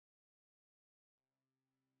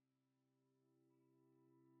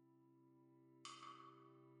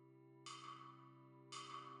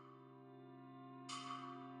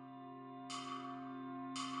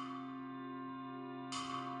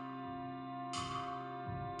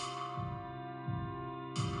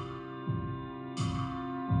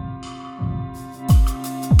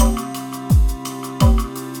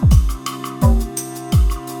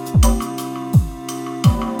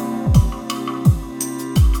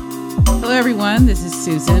Hello, everyone. This is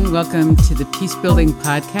Susan. Welcome to the Peace Building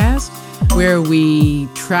Podcast, where we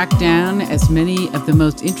track down as many of the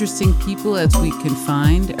most interesting people as we can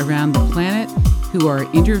find around the planet who are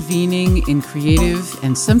intervening in creative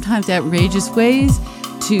and sometimes outrageous ways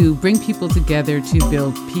to bring people together to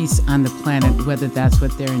build peace on the planet, whether that's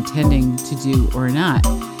what they're intending to do or not.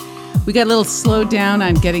 We got a little slowed down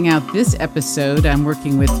on getting out this episode. I'm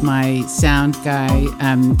working with my sound guy,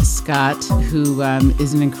 Scott, who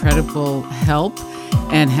is an incredible help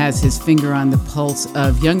and has his finger on the pulse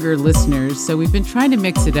of younger listeners. So we've been trying to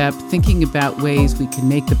mix it up, thinking about ways we can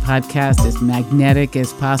make the podcast as magnetic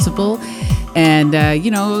as possible and,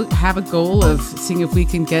 have a goal of seeing if we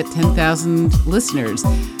can get 10,000 listeners,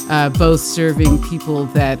 both serving people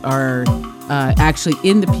that are actually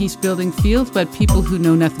in the peace building field, but people who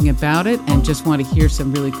know nothing about it and just want to hear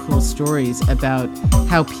some really cool stories about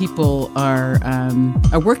how people are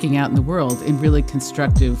working out in the world in really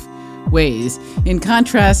constructive ways, in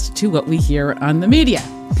contrast to what we hear on the media.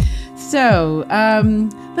 So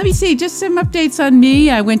let me see, just some updates on me.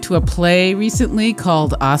 I went to a play recently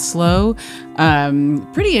called Oslo.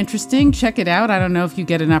 Pretty interesting. Check it out. I don't know if you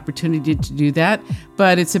get an opportunity to do that,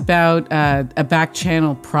 but it's about a back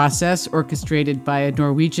channel process orchestrated by a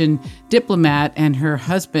Norwegian diplomat and her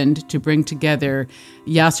husband to bring together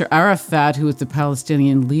Yasser Arafat, who was the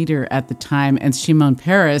Palestinian leader at the time, and Shimon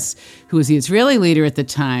Peres, who was the Israeli leader at the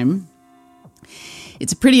time.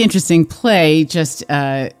 It's a pretty interesting play. It does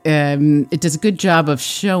a good job of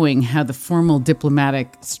showing how the formal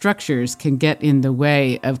diplomatic structures can get in the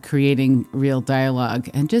way of creating real dialogue,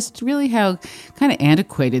 and just really how kind of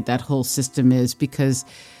antiquated that whole system is, because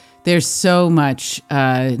there's so much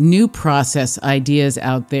new process ideas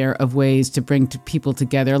out there of ways to bring people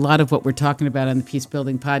together. A lot of what we're talking about on the Peace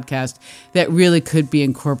Building Podcast that really could be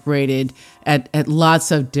incorporated at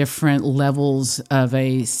lots of different levels of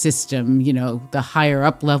a system, the higher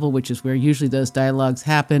up level, which is where usually those dialogues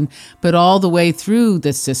happen, but all the way through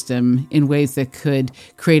the system in ways that could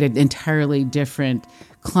create an entirely different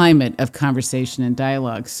climate of conversation and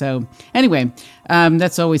dialogue. So anyway,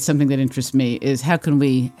 that's always something that interests me, is how can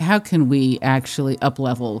we actually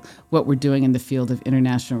up-level what we're doing in the field of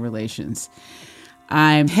international relations.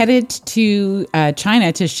 I'm headed to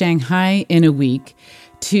China, to Shanghai in a week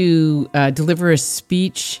to deliver a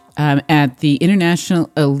speech at the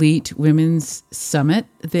International Elite Women's Summit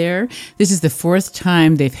there. This is the fourth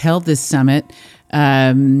time they've held this summit,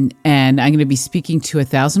 and I'm going to be speaking to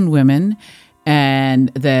 1,000 women. And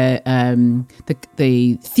the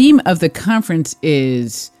theme of the conference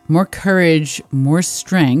is more courage, more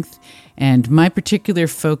strength. And my particular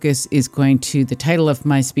focus is the title of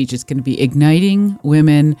my speech is going to be Igniting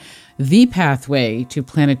Women, the Pathway to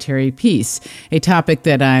Planetary Peace, a topic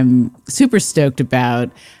that I'm super stoked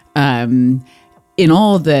about in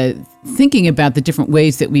all the thinking about the different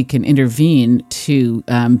ways that we can intervene to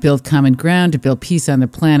build common ground, to build peace on the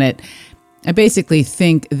planet. I basically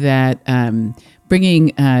think that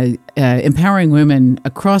empowering women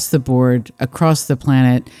across the board, across the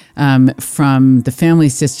planet, from the family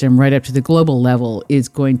system right up to the global level, is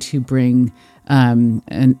going to bring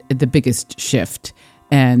the biggest shift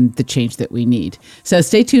and the change that we need. So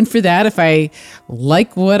stay tuned for that. If I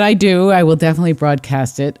like what I do, I will definitely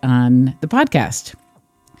broadcast it on the podcast.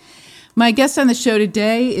 My guest on the show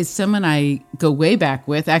today is someone I go way back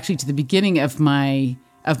with, actually to the beginning of my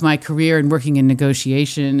career in working in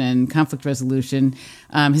negotiation and conflict resolution.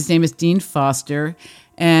 His name is Dean Foster,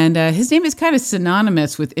 and his name is kind of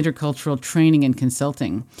synonymous with intercultural training and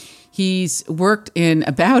consulting. He's worked in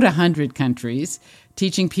about 100 countries,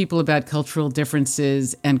 teaching people about cultural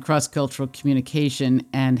differences and cross-cultural communication,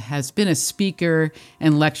 and has been a speaker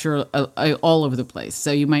and lecturer all over the place.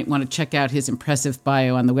 So you might want to check out his impressive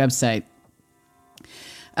bio on the website.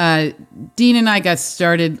 Dean and I got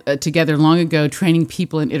started together long ago, training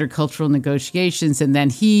people in intercultural negotiations, and then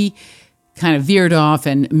he kind of veered off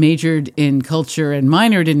and majored in culture and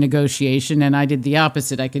minored in negotiation, and I did the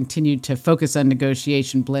opposite. I continued to focus on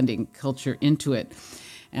negotiation, blending culture into it.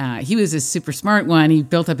 He was a super smart one. He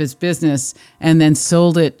built up his business and then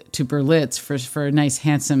sold it to Berlitz for a nice,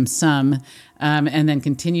 handsome sum, and then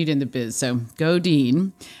continued in the biz. So go,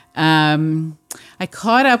 Dean. I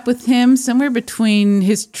caught up with him somewhere between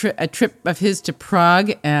a trip of his to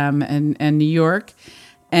Prague and New York,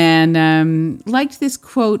 and liked this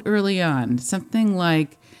quote early on, something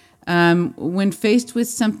like, when faced with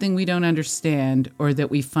something we don't understand or that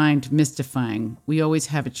we find mystifying, we always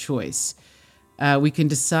have a choice. We can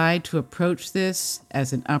decide to approach this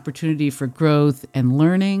as an opportunity for growth and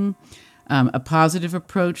learning, a positive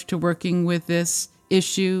approach to working with this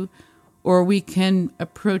issue, or we can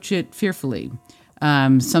approach it fearfully,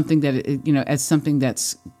 something that, as something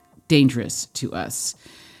that's dangerous to us.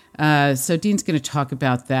 So Dean's going to talk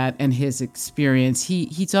about that and his experience.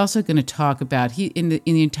 He's also going to talk about in the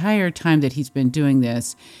entire time that he's been doing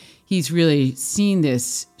this, he's really seen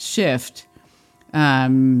this shift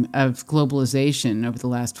of globalization over the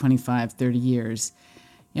last 25, 30 years.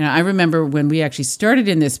 I remember when we actually started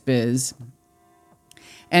in this biz,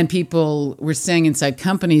 and people were saying inside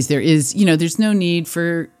companies, there's no need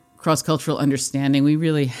for cross-cultural understanding. We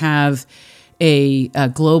really have a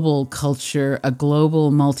global culture, a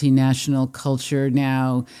global multinational culture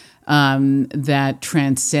now that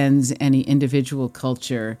transcends any individual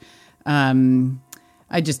culture.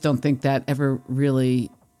 I just don't think that ever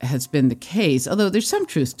really has been the case, although there's some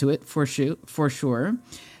truth to it for sure.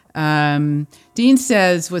 Dean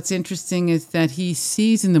says what's interesting is that he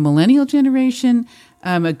sees in the millennial generation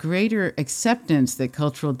a greater acceptance that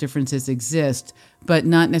cultural differences exist, but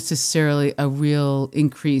not necessarily a real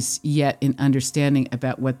increase yet in understanding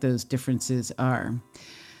about what those differences are.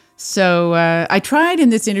 So I tried in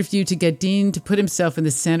this interview to get Dean to put himself in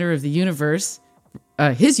the center of the universe,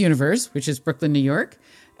 his universe, which is Brooklyn, New York,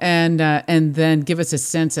 and then give us a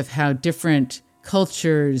sense of how different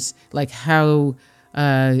cultures, like how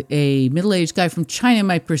a middle-aged guy from China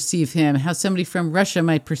might perceive him, how somebody from Russia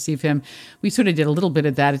might perceive him. We sort of did a little bit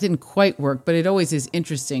of that. It didn't quite work, but it always is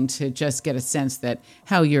interesting to just get a sense that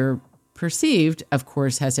how you're perceived, of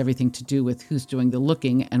course, has everything to do with who's doing the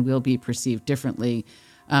looking and will be perceived differently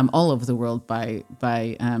all over the world by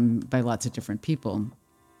lots of different people.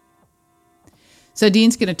 So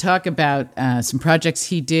Dean's going to talk about some projects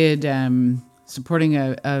he did supporting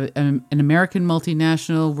an American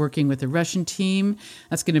multinational working with a Russian team.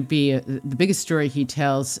 That's going to be the biggest story he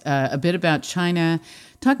tells, a bit about China,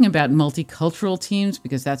 talking about multicultural teams,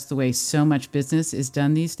 because that's the way so much business is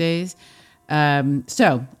done these days.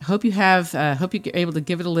 So hope you're able to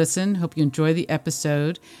give it a listen. Hope you enjoy the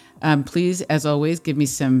episode. Please, as always, give me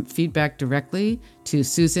some feedback directly to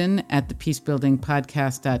Susan at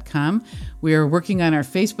thepeacebuildingpodcast.com. We are working on our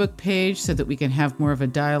Facebook page so that we can have more of a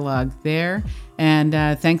dialogue there. And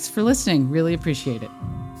thanks for listening. Really appreciate it.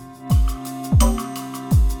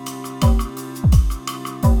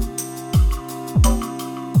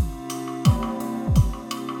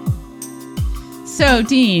 So,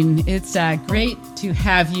 Dean, it's great to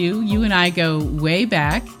have you. You and I go way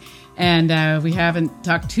back. And we haven't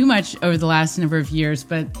talked too much over the last number of years,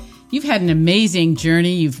 but you've had an amazing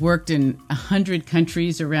journey. You've worked in 100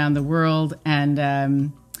 countries around the world. And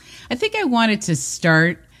I think I wanted to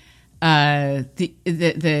start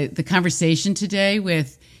the conversation today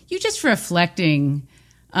with you just reflecting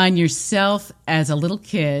on yourself as a little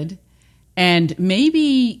kid and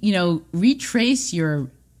maybe, retrace your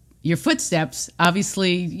footsteps.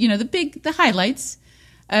 Obviously, the highlights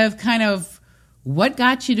of kind of what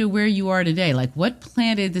got you to where you are today? Like, what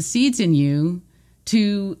planted the seeds in you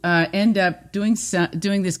to end up doing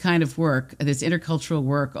this kind of work, this intercultural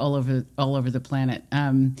work all over the planet?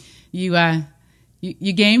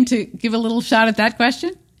 You game to give a little shot at that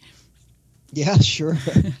question? Yeah, sure.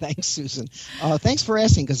 Thanks, Susan. Thanks for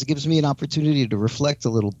asking, because it gives me an opportunity to reflect a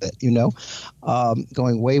little bit,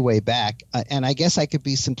 going way, way back. And I guess I could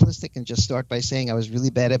be simplistic and just start by saying I was really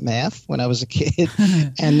bad at math when I was a kid,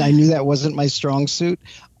 and I knew that wasn't my strong suit.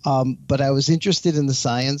 But I was interested in the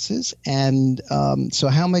sciences. And so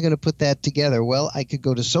how am I going to put that together? Well, I could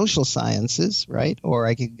go to social sciences, right? Or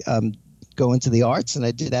I could go into the arts, and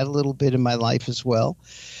I did that a little bit in my life as well.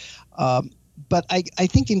 But I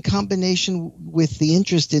think in combination with the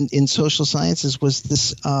interest in social sciences was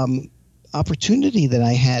this opportunity that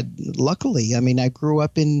I had, luckily. I mean, I grew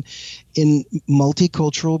up in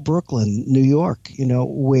multicultural Brooklyn, New York,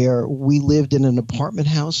 where we lived in an apartment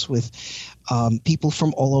house with people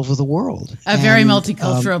from all over the world. Very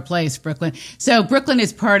multicultural place, Brooklyn. So Brooklyn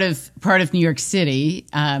is part of New York City.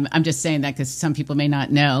 I'm just saying that because some people may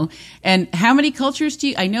not know. And how many cultures do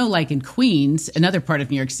you? I know, like in Queens, another part of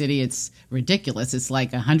New York City, it's ridiculous. It's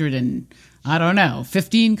like 15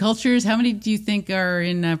 cultures. How many do you think are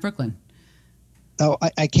in Brooklyn? Oh,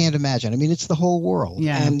 I can't imagine. I mean, it's the whole world.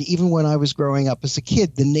 Yeah. And even when I was growing up as a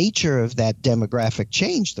kid, the nature of that demographic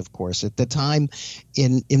changed, of course. At the time,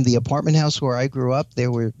 in the apartment house where I grew up,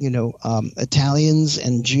 there were, Italians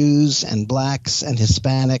and Jews and blacks and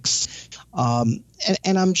Hispanics.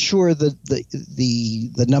 And I'm sure the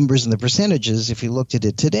numbers and the percentages, if you looked at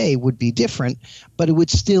it today, would be different, but it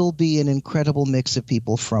would still be an incredible mix of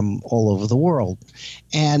people from all over the world.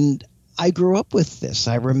 And I grew up with this.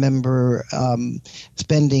 I remember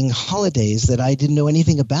spending holidays that I didn't know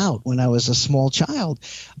anything about when I was a small child,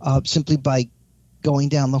 simply by going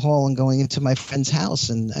down the hall and going into my friend's house,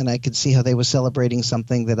 and I could see how they were celebrating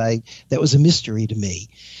something that was a mystery to me.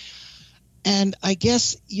 And I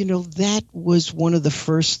guess, that was one of the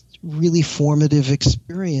first really formative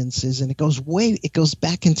experiences, and it goes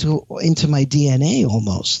back into my DNA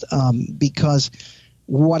almost, because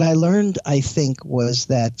what I learned, I think, was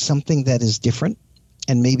that something that is different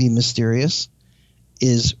and maybe mysterious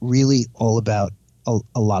is really all about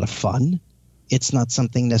a lot of fun. It's not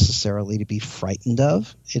something necessarily to be frightened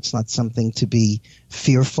of. It's not something to be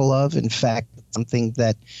fearful of. In fact, something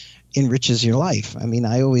that enriches your life. I mean,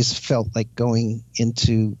 I always felt like going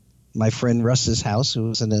into my friend Russ's house, who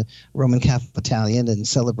was in a Roman Catholic battalion, and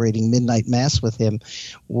celebrating midnight mass with him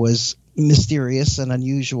was mysterious and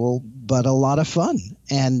unusual, but a lot of fun.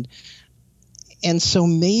 And so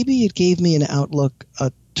maybe it gave me an outlook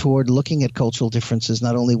toward looking at cultural differences.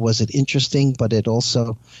 Not only was it interesting, but it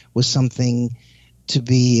also was something to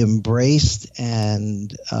be embraced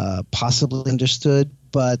and possibly understood,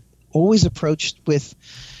 but always approached with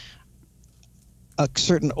a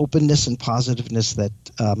certain openness and positiveness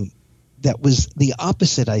that was the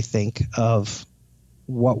opposite, I think, of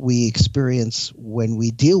what we experience when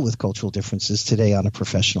we deal with cultural differences today on a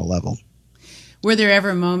professional level. Were there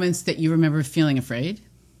ever moments that you remember feeling afraid?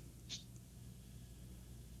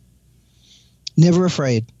 Never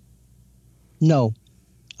afraid. No.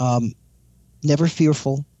 Never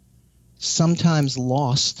fearful. Sometimes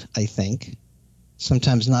lost, I think.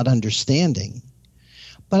 Sometimes not understanding.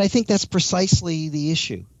 But I think that's precisely the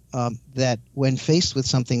issue, that when faced with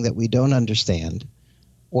something that we don't understand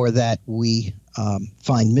or that we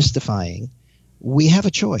find mystifying, we have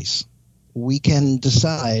a choice. We can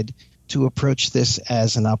decide to approach this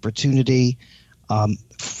as an opportunity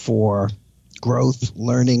for growth,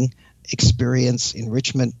 learning, experience,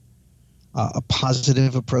 enrichment, a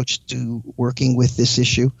positive approach to working with this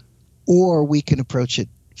issue, or we can approach it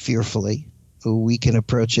fearfully. We can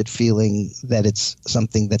approach it feeling that it's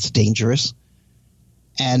something that's dangerous.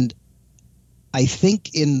 And I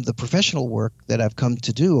think in the professional work that I've come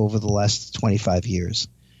to do over the last 25 years,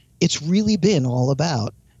 it's really been all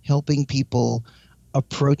about helping people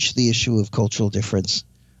approach the issue of cultural difference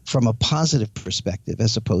from a positive perspective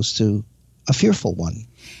as opposed to a fearful one.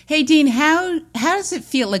 Hey, Dean, how does it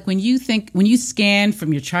feel like when you scan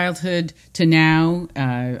from your childhood to now,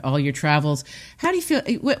 all your travels, how do you feel?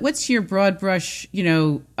 What's your broad brush,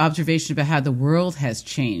 observation about how the world has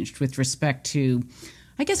changed with respect to,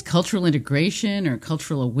 I guess, cultural integration or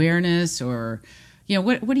cultural awareness, or,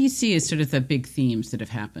 what do you see as sort of the big themes that have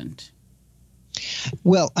happened?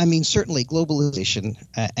 Well, I mean, certainly globalization,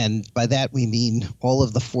 and by that we mean all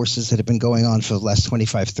of the forces that have been going on for the last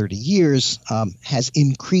 25, 30 years, has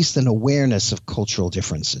increased an awareness of cultural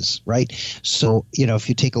differences, right? So, if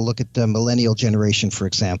you take a look at the millennial generation, for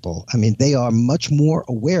example, I mean, they are much more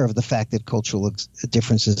aware of the fact that cultural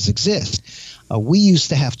differences exist. We used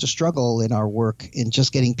to have to struggle in our work in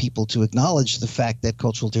just getting people to acknowledge the fact that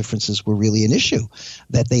cultural differences were really an issue,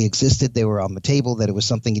 that they existed, they were on the table, that it was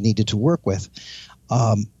something you needed to work with.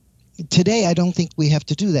 Today, I don't think we have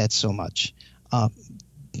to do that so much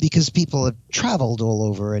because people have traveled all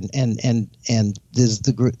over, and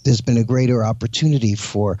there's been a greater opportunity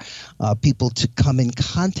for people to come in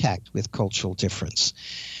contact with cultural difference.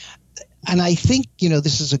 And I think,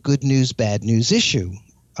 this is a good news, bad news issue.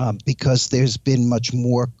 Because there's been much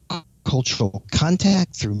more cultural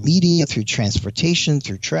contact through media, through transportation,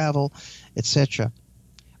 through travel, etc.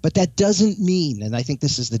 But that doesn't mean, and I think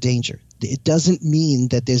this is the danger, it doesn't mean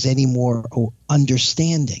that there's any more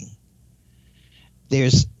understanding.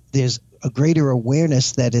 There's a greater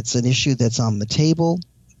awareness that it's an issue that's on the table,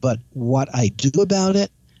 but what I do about it,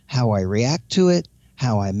 how I react to it,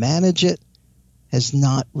 how I manage it, has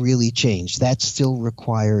not really changed. That still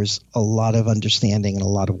requires a lot of understanding and a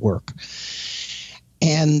lot of work.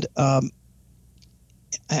 And I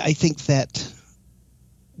think that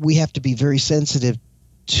we have to be very sensitive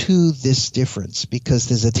to this difference, because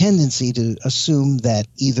there's a tendency to assume that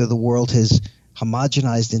either the world has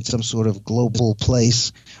homogenized in some sort of global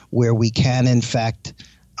place where we can, in fact,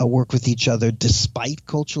 work with each other despite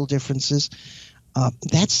cultural differences.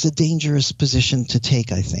 That's a dangerous position to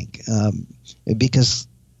take, I think, because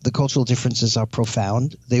the cultural differences are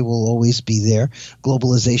profound. They will always be there.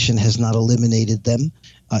 Globalization has not eliminated them.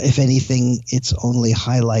 If anything, it's only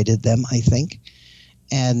highlighted them, I think.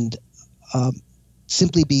 And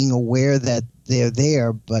simply being aware that they're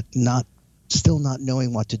there, but still not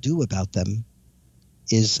knowing what to do about them,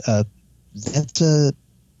 that's a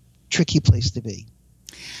tricky place to be.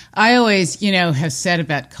 I always, have said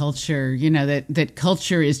about culture, that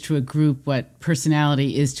culture is to a group what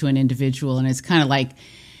personality is to an individual. And it's kind of like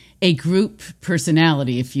a group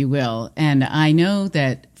personality, if you will. And I know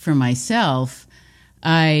that for myself,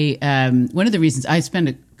 one of the reasons I spent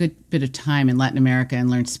a good bit of time in Latin America and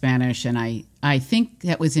learned Spanish, and I think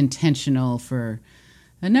that was intentional for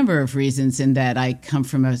a number of reasons, in that I come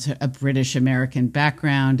from a British American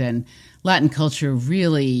background, and Latin culture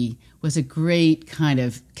really was a great kind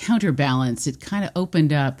of counterbalance. It kind of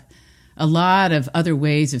opened up a lot of other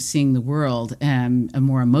ways of seeing the world, a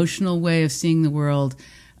more emotional way of seeing the world.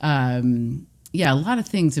 A lot of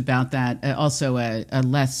things about that. Also, a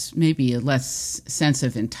less sense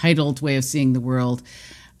of entitled way of seeing the world.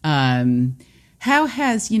 How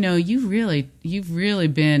has, you've really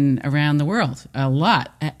been around the world a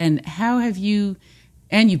lot, and how have you,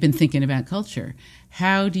 and you've been thinking about culture.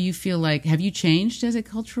 How do you feel like, have you changed as a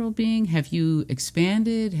cultural being? Have you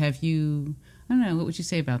expanded? I don't know, what would you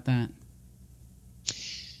say about that?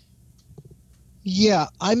 Yeah,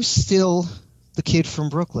 I'm still the kid from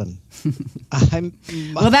Brooklyn.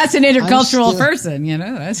 Well, that's an intercultural person,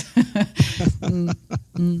 That's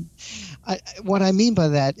what I mean by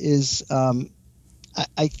that is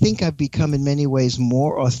I think I've become in many ways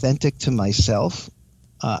more authentic to myself.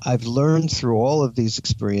 I've learned through all of these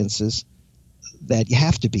experiences that you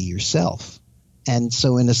have to be yourself. And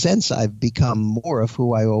so in a sense, I've become more of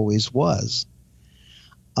who I always was.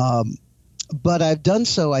 But I've done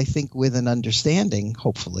so, I think, with an understanding,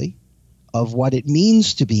 hopefully, of what it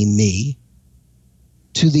means to be me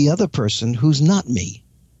to the other person who's not me.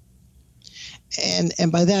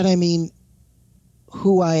 And by that I mean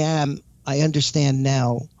who I am, I understand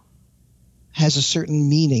now, has a certain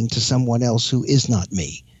meaning to someone else who is not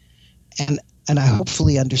me. And I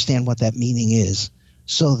hopefully understand what that meaning is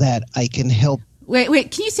so that I can help.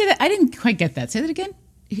 Wait, can you say that? I didn't quite get that. Say that again?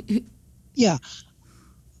 Yeah.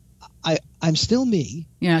 I'm still me.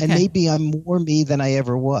 Yeah, okay. And maybe I'm more me than I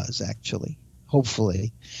ever was, actually,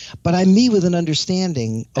 hopefully. But I'm me with an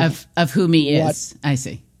understanding of who me is. I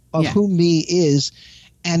see. Of who me is,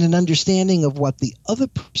 and an understanding of what the other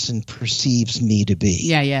person perceives me to be.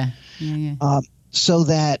 Yeah. So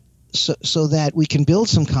that we can build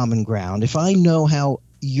some common ground. If I know how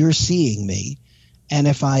you're seeing me, and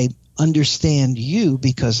if I understand you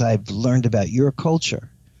because I've learned about your culture,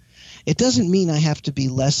 it doesn't mean I have to be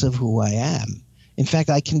less of who I am. In fact,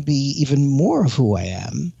 I can be even more of who I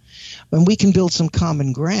am when we can build some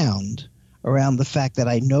common ground around the fact that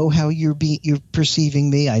I know how you're perceiving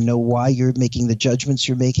me. I know why you're making the judgments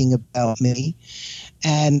you're making about me.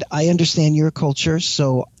 And I understand your culture,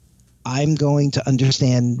 so I'm going to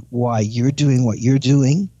understand why you're doing what you're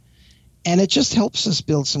doing. And it just helps us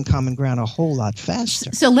build some common ground a whole lot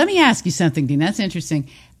faster. So let me ask you something, Dean. That's interesting.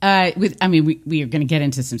 We are going to get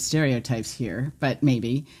into some stereotypes here, but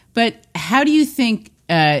how do you think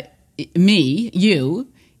you,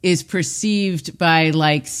 is perceived by,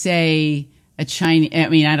 like, say, a Chinese,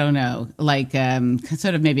 I don't know, like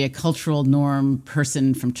sort of maybe a cultural norm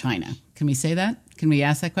person from China? Can we say that? Can we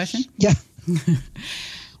ask that question? Yeah.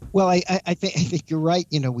 Well, I think you're right.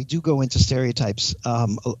 We do go into stereotypes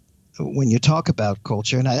when you talk about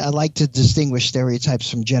culture, and I like to distinguish stereotypes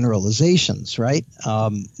from generalizations, right?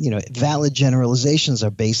 Valid generalizations are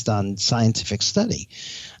based on scientific study.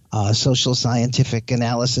 Social scientific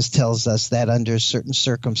analysis tells us that under certain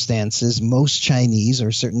circumstances, most Chinese,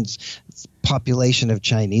 or certain population of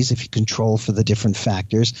Chinese, if you control for the different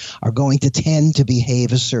factors, are going to tend to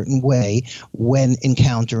behave a certain way when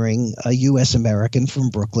encountering a U.S. American from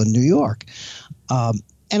Brooklyn, New York.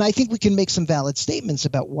 And I think we can make some valid statements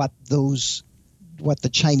about what the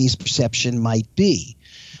Chinese perception might be.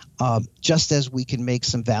 Just as we can make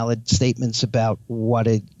some valid statements about what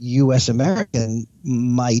a U.S. American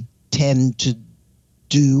might tend to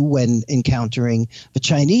do when encountering the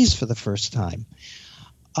Chinese for the first time.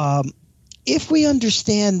 If we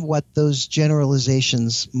understand what those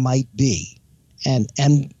generalizations might be,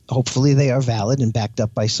 and hopefully they are valid and backed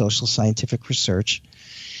up by social scientific research,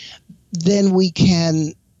 then we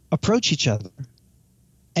can approach each other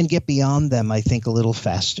and get beyond them, I think, a little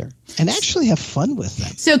faster and actually have fun with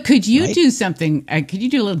them. So could you do something, could you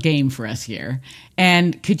do a little game for us here?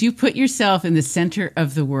 And could you put yourself in the center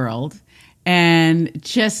of the world and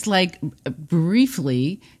just like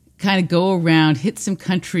briefly kind of go around, hit some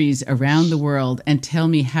countries around the world and tell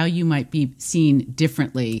me how you might be seen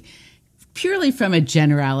differently, purely from a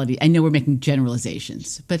generality? I know we're making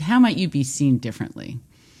generalizations, but how might you be seen differently?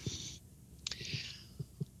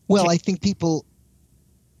 Well, I think people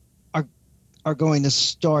are going to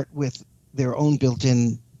start with their own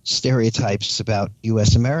built-in stereotypes about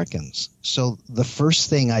U.S. Americans. So the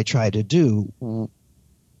first thing I try to do,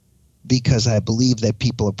 because I believe that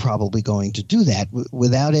people are probably going to do that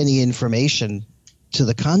without any information to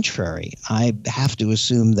the contrary. I have to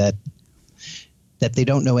assume that they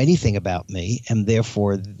don't know anything about me, and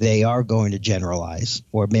therefore they are going to generalize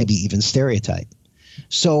or maybe even stereotype.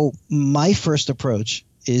 So my first approach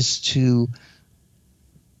is to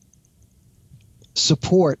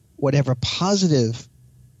support whatever positive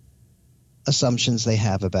assumptions they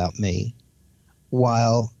have about me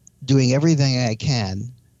while doing everything I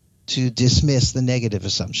can to dismiss the negative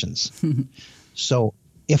assumptions. So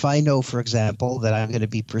if I know, for example, that I'm going to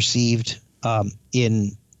be perceived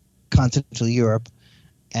in continental Europe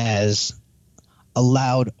as a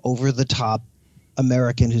loud, over-the-top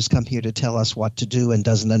American who's come here to tell us what to do and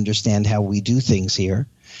doesn't understand how we do things here,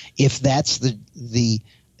 if that's the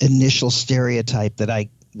initial stereotype that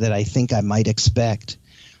I think I might expect,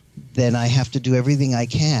 then I have to do everything I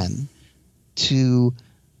can to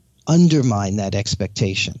undermine that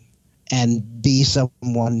expectation and be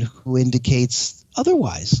someone who indicates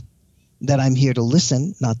otherwise, that I'm here to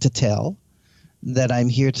listen, not to tell, that I'm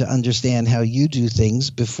here to understand how you do things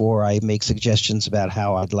before I make suggestions about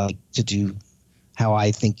how I'd like to do, how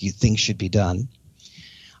I think things should be done.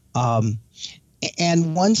 And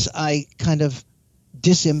once I kind of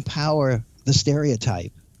disempower the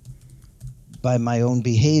stereotype by my own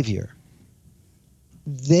behavior,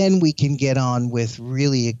 then we can get on with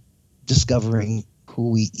really discovering who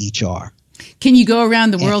we each are. Can you go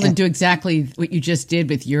around the world and do exactly what you just did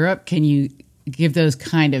with Europe? Can you give those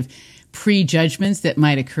kind of prejudgments that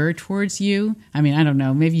might occur towards you? I mean, I don't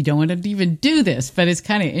know, maybe you don't want to even do this, but it's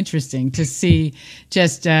kind of interesting to see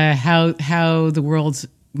just how the world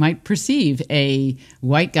might perceive a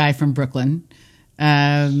white guy from Brooklyn,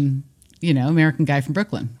 American guy from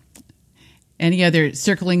Brooklyn. Any other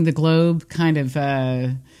circling the globe kind of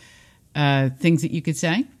things that you could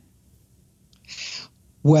say?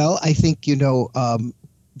 Well, I think, from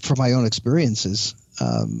my own experiences,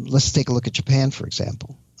 let's take a look at Japan, for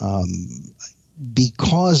example.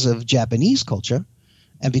 Because of Japanese culture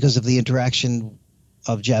and because of the interaction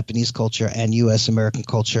of Japanese culture and U.S. American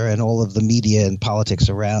culture and all of the media and politics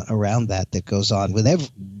around that goes on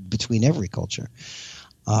between every culture,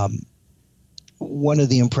 one of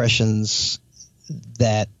the impressions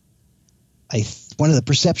that one of the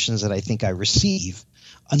perceptions that I think I receive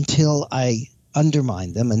until I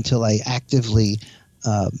undermine them, until I actively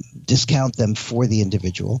discount them for the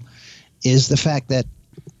individual, is the fact that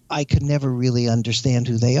I could never really understand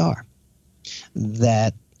who they are,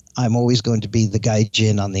 that I'm always going to be the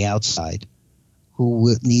gaijin on the outside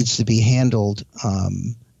who needs to be handled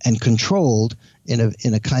and controlled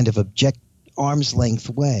in a kind of arm's length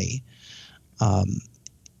way.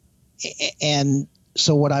 And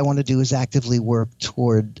so what I want to do is actively work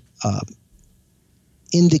toward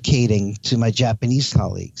indicating to my Japanese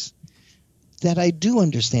colleagues that I do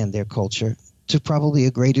understand their culture to probably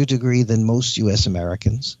a greater degree than most U.S.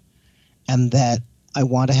 Americans, and that I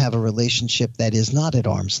want to have a relationship that is not at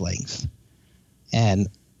arm's length, and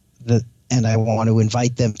I want to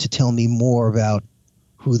invite them to tell me more about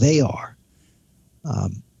who they are,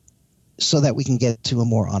 so that we can get to a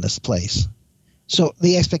more honest place. So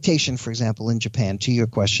the expectation, for example, in Japan, to your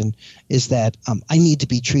question, is that I need to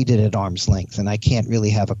be treated at arm's length, and I can't really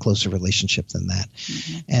have a closer relationship than that.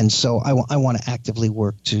 Mm-hmm. And so I want to actively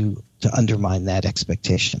work to undermine that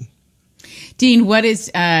expectation. Dean, what is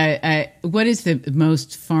the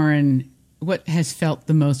most foreign? What has felt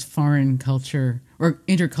the most foreign culture or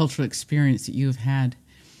intercultural experience that you have had?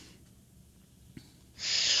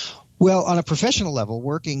 Well, on a professional level,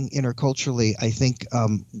 working interculturally, I think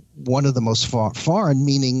one of the most foreign,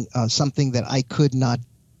 meaning something that I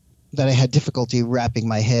had difficulty wrapping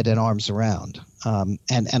my head and arms around,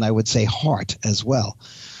 and I would say heart as well.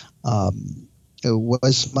 It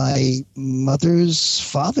was my mother's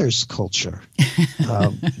father's culture,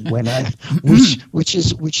 which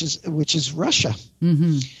is Russia.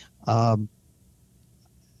 Mm-hmm.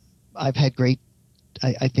 I've had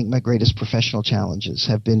I think my greatest professional challenges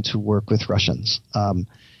have been to work with Russians.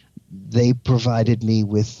 They provided me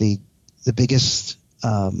with the biggest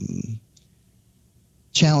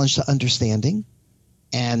challenge to understanding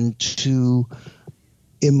and to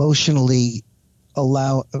emotionally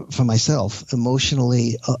allowing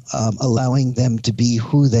them to be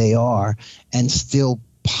who they are and still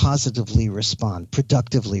positively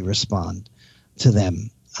productively respond to them.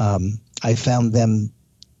 I found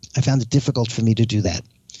it difficult for me to do that.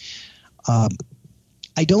 I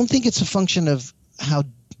don't think it's a function of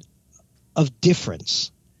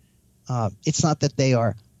difference. It's not that they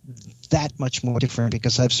are that much more different,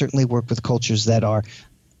 because I've certainly worked with cultures that are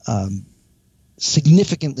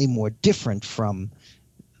significantly more different from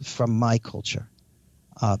my culture.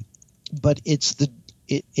 But it's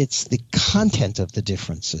it's the content of the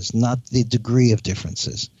differences, not the degree of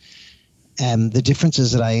differences. And the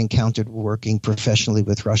differences that I encountered working professionally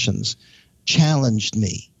with Russians challenged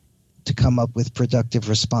me to come up with productive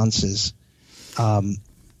responses. And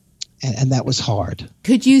that was hard.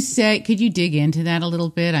 Could you dig into that a little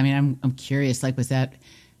bit? I mean, I'm curious, like, was that,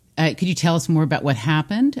 could you tell us more about what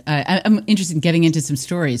happened? I'm interested in getting into some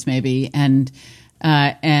stories maybe, and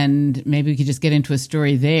maybe we could just get into a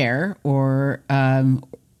story there, or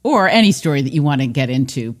any story that you want to get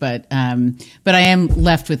into. But I am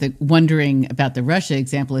left with wondering about the Russia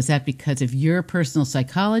example. Is that because of your personal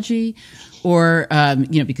psychology, or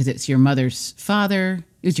because it's your mother's father,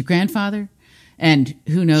 it was your grandfather, and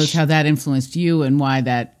who knows how that influenced you and why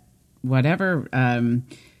that, whatever,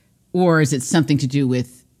 or is it something to do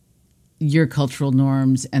with your cultural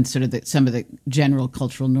norms and sort of some of the general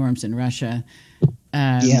cultural norms in Russia?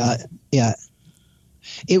 Yeah.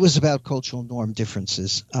 It was about cultural norm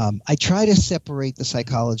differences. I try to separate the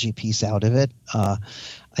psychology piece out of it. I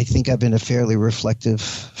think I've been a fairly reflective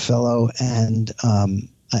fellow, and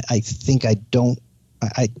I think I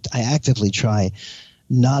actively try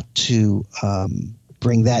not to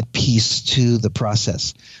bring that piece to the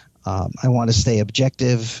process. I want to stay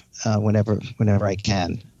objective whenever I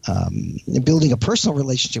can. Building a personal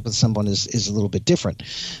relationship with someone is a little bit different.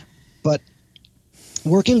 But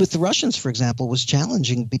working with the Russians, for example, was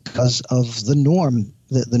challenging because of the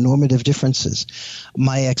normative differences.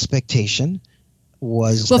 My expectation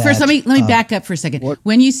was first let me back up for a second.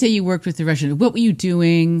 When you say you worked with the Russians, what were you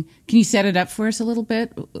doing? Can you set it up for us a little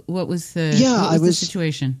bit? What was the the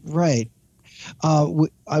situation? Right.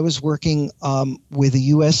 I was working with a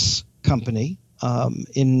U.S. company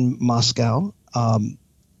in Moscow,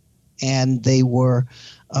 and they were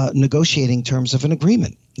negotiating terms of an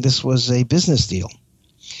agreement. This was a business deal.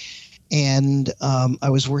 And I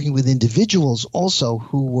was working with individuals also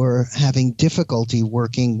who were having difficulty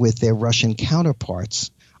working with their Russian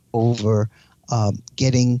counterparts over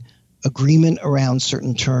getting agreement around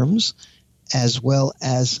certain terms, as well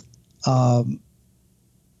as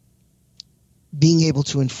being able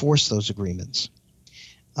to enforce those agreements,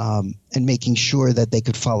 and making sure that they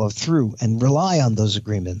could follow through and rely on those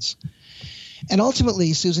agreements. And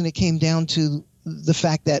ultimately, Susan, it came down to the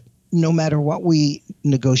fact that no matter what we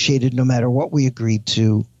negotiated, no matter what we agreed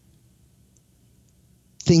to,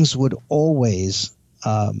 things would always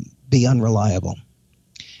be unreliable,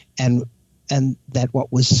 and that what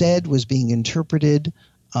was said was being interpreted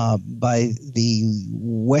by the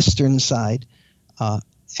Western side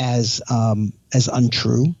as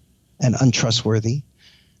untrue and untrustworthy.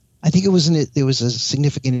 I think there was a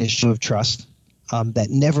significant issue of trust that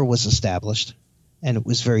never was established. And it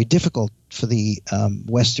was very difficult for the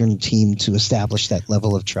Western team to establish that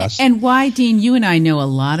level of trust. And why, Dean, you and I know a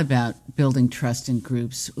lot about building trust in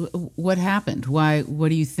groups. What happened? What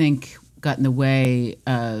do you think got in the way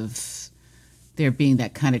of there being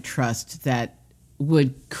that kind of trust that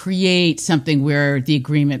would create something where the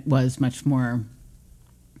agreement was much more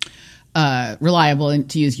reliable, and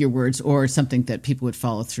to use your words, or something that people would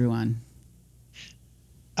follow through on?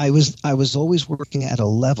 I was always working at a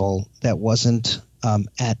level that wasn't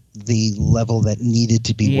at the level that needed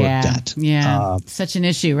to be worked at. Yeah, such an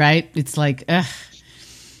issue, right? It's like, ugh.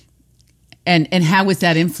 And how was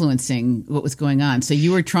that influencing what was going on? So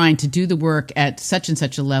you were trying to do the work at such and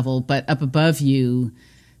such a level, but up above you,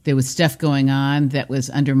 there was stuff going on that was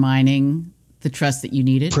undermining the trust that you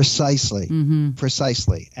needed? Precisely.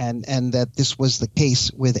 And that this was the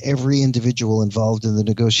case with every individual involved in the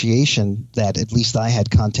negotiation that at least I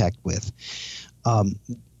had contact with.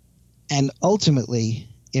 And ultimately,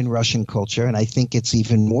 in Russian culture, and I think it's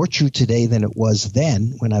even more true today than it was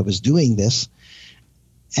then when I was doing this,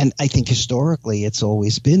 and I think historically it's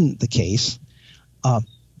always been the case,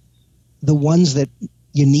 the ones that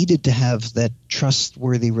you needed to have that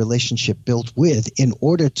trustworthy relationship built with in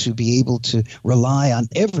order to be able to rely on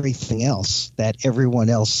everything else that everyone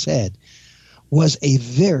else said was a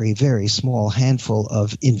very, very small handful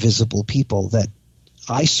of invisible people that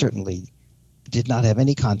I certainly did not have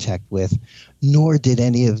any contact with, nor did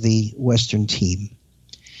any of the Western team.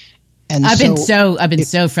 And I've been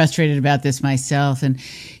so frustrated about this myself. And,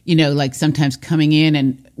 like sometimes coming in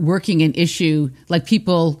and working an issue, like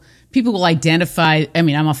people will identify,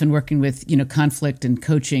 I'm often working with, conflict and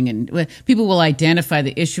coaching, and people will identify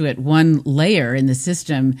the issue at one layer in the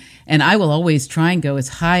system. And I will always try and go as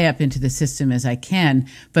high up into the system as I can,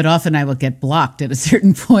 but often I will get blocked at a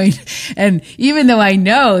certain point. And even though I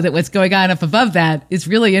know that what's going on up above that is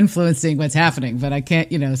really influencing what's happening, but I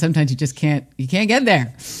can't, sometimes you can't get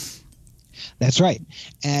there. That's right.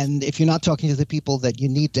 And if you're not talking to the people that you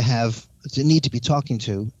need to have need to be talking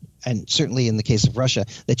to, and certainly in the case of Russia,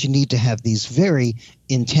 that you need to have these very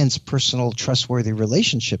intense, personal, trustworthy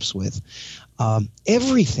relationships with.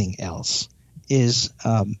 Everything else is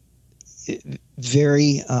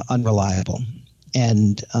very unreliable.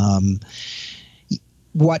 And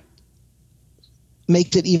what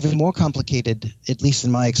makes it even more complicated, at least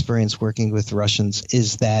in my experience working with Russians,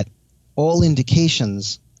 is that all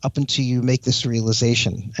indications up until you make this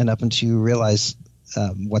realization and up until you realize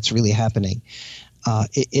what's really happening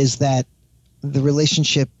is that the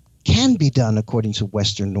relationship can be done according to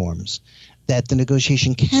Western norms, that the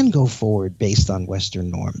negotiation can go forward based on Western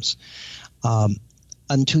norms,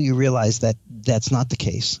 until you realize that that's not the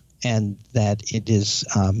case and that it is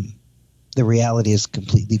the reality is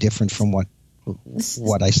completely different from what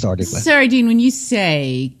I started with. Sorry, Dean, when you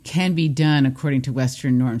say can be done according to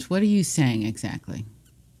Western norms, what are you saying exactly?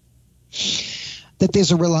 That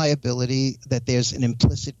there's a reliability, that there's an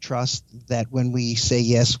implicit trust, that when we say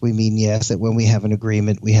yes, we mean yes, that when we have an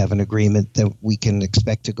agreement, we have an agreement, that we can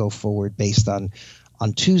expect to go forward based on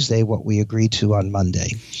Tuesday what we agreed to on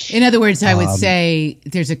Monday. In other words, I would say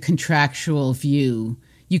there's a contractual view.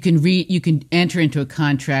 You can enter into a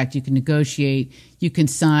contract, you can negotiate, you can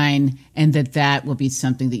sign, and that will be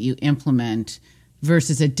something that you implement,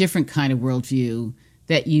 versus a different kind of worldview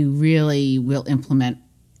that you really will implement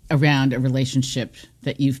around a relationship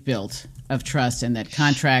that you've built of trust, and that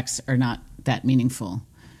contracts are not that meaningful.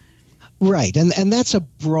 Right, and that's a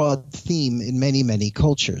broad theme in many, many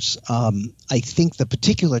cultures. I think the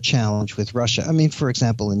particular challenge with Russia, I mean, for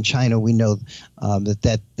example, in China, we know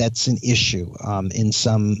that's an issue. In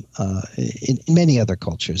many other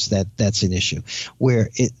cultures, that's an issue, where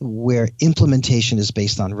implementation is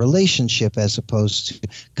based on relationship as opposed to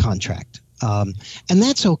contract, and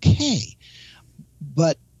that's okay.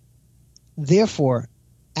 But therefore,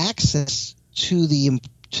 access to the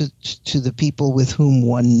people with whom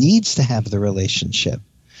one needs to have the relationship,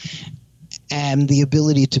 and the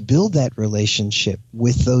ability to build that relationship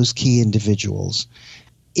with those key individuals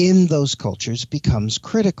in those cultures becomes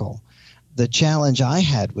critical. The challenge I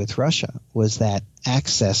had with Russia was that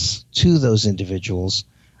access to those individuals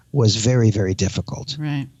was very, very difficult.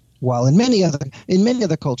 Right. While in many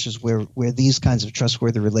other cultures where these kinds of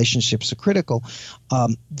trustworthy relationships are critical,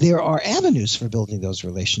 there are avenues for building those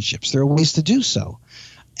relationships. There are ways to do so.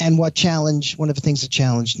 And one of the things that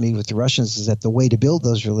challenged me with the Russians is that the way to build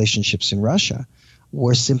those relationships in Russia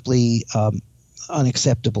were simply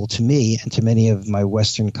unacceptable to me and to many of my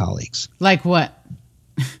Western colleagues. Like what?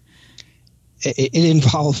 It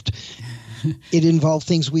involved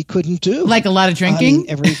things we couldn't do. Like a lot of drinking?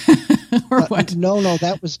 Or what? No,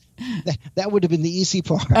 that would have been the easy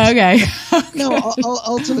part. Okay. No,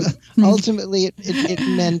 ultimately it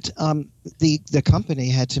meant the company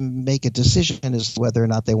had to make a decision as to whether or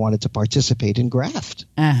not they wanted to participate in graft.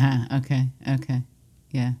 Okay.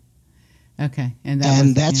 Yeah. Okay. And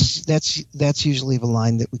that's usually the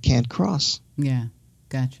line that we can't cross. Yeah.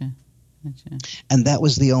 Gotcha. And that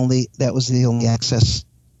was the only access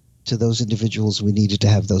to those individuals we needed to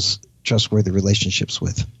have those trustworthy relationships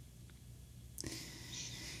with.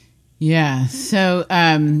 Yeah. So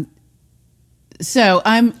I'm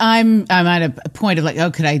at a point of like,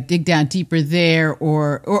 oh, could I dig down deeper there,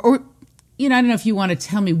 or I don't know if you want to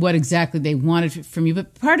tell me what exactly they wanted from you,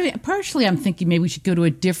 but partially I'm thinking maybe we should go to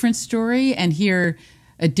a different story and hear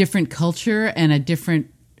a different culture and a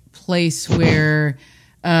different place where,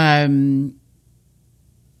 unless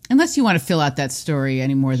you want to fill out that story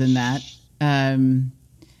any more than that.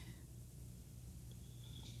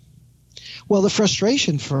 Well, the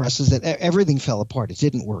frustration for us is that everything fell apart. It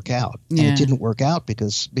didn't work out. Yeah. And it didn't work out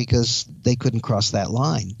because they couldn't cross that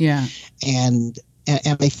line. Yeah. And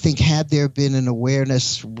I think had there been an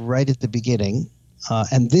awareness right at the beginning,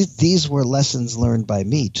 and these were lessons learned by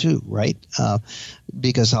me too, right?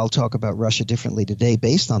 Because I'll talk about Russia differently today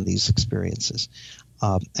based on these experiences.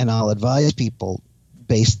 And I'll advise people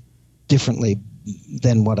based differently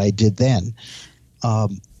than what I did then.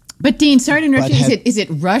 But Dean, sorry to interrupt you. Is it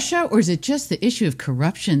Russia, or is it just the issue of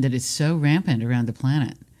corruption that is so rampant around the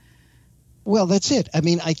planet? Well, that's it. I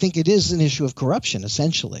mean, I think it is an issue of corruption,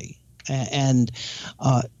 essentially. And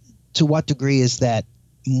to what degree is that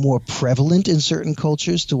more prevalent in certain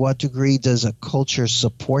cultures? To what degree does a culture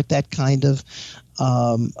support that kind of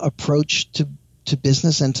approach to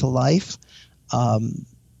business and to life?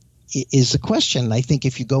 Is a question. I think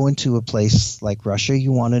if you go into a place like Russia,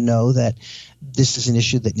 you want to know that this is an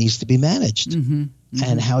issue that needs to be managed. Mm-hmm, mm-hmm.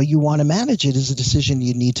 And how you want to manage it is a decision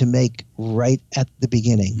you need to make right at the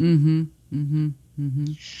beginning. Mm-hmm, mm-hmm, mm-hmm.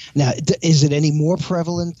 Now, is it any more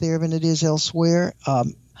prevalent there than it is elsewhere?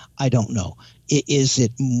 I don't know. Is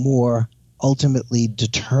it more ultimately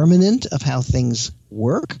determinant of how things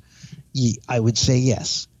work? I would say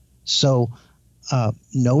yes. So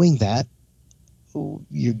knowing that,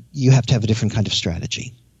 you have to have a different kind of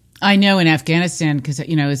strategy. I know in Afghanistan, because, I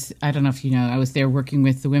don't know if you know, I was there working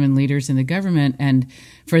with the women leaders in the government, and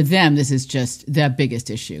for them, this is just the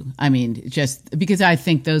biggest issue. I mean, just because I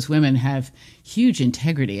think those women have huge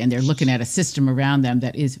integrity, and they're looking at a system around them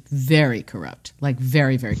that is very corrupt, like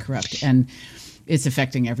very, very corrupt, and it's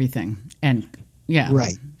affecting everything. And yeah.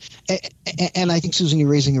 Right. And I think, Susan, you're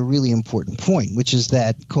raising a really important point, which is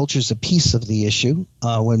that culture is a piece of the issue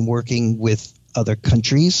when working with other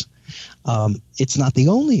countries. It's not the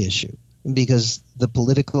only issue, because the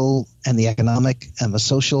political and the economic and the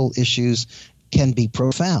social issues can be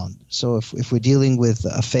profound. So if we're dealing with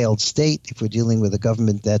a failed state, if we're dealing with a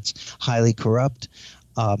government that's highly corrupt,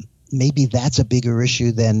 maybe that's a bigger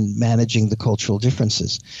issue than managing the cultural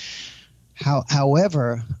differences.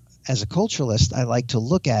 However, as a culturalist, I like to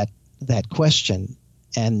look at that question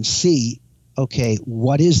and see, okay,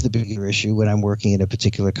 what is the bigger issue when I'm working in a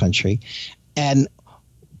particular country? And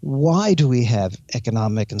why do we have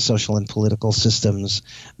economic and social and political systems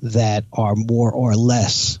that are more or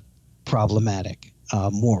less problematic,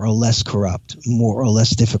 more or less corrupt, more or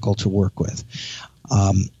less difficult to work with?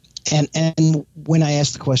 And when I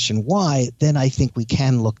ask the question why, then I think we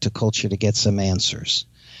can look to culture to get some answers.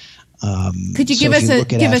 Could you give us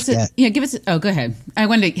oh, go ahead. I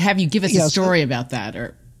wanted to have you give us a story about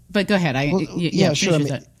that, but go ahead. Sure. I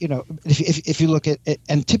mean, if you look at it,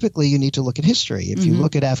 and typically you need to look at history. If you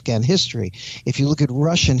look at Afghan history, if you look at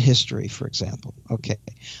Russian history, for example,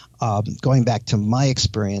 going back to my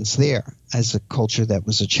experience there as a culture that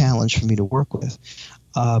was a challenge for me to work with,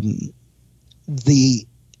 the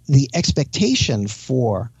expectation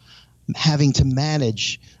for having to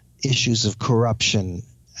manage issues of corruption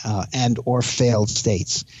and or failed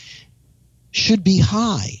states should be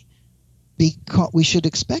high. Because we should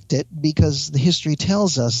expect it, because the history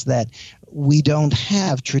tells us that we don't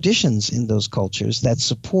have traditions in those cultures that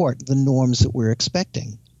support the norms that we're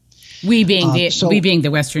expecting. We being the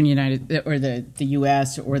Western United, or the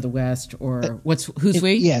U.S. or the West, or who's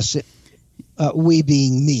we? Yes, we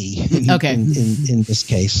being me. In this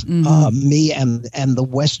case, me and the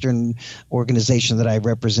Western organization that I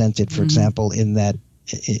represented, for example,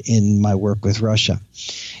 in my work with Russia.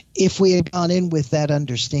 If we had gone in with that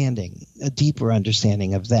understanding, a deeper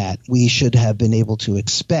understanding of that, we should have been able to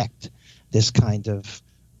expect this kind of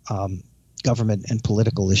government and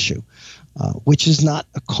political issue, which is not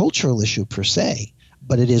a cultural issue per se,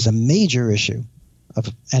 but it is a major issue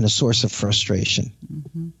and a source of frustration.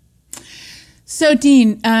 Mm-hmm. So,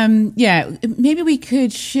 Dean, maybe we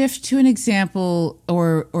could shift to an example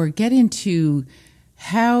or get into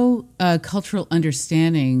how cultural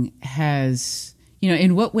understanding has,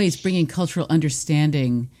 in what ways bringing cultural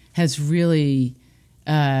understanding has really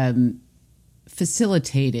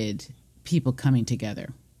facilitated people coming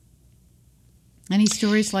together. Any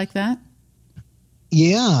stories like that?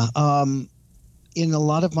 Yeah. In a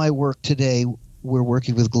lot of my work today, we're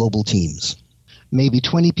working with global teams. Maybe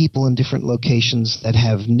 20 people in different locations that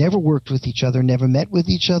have never worked with each other, never met with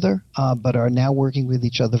each other, but are now working with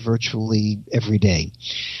each other virtually every day,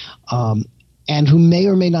 and who may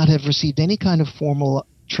or may not have received any kind of formal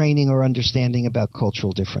training or understanding about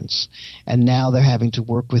cultural difference. And now they're having to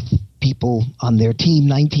work with people on their team,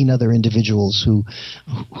 19 other individuals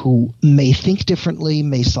who may think differently,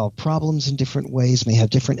 may solve problems in different ways, may have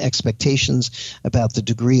different expectations about the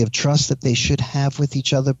degree of trust that they should have with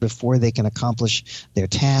each other before they can accomplish their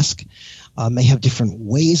task, may have different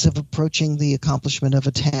ways of approaching the accomplishment of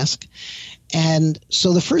a task. And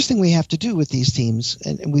so the first thing we have to do with these teams,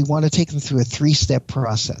 and we want to take them through a 3-step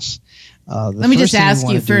process. Let me just ask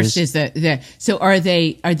you first: so are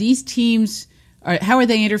these teams? How are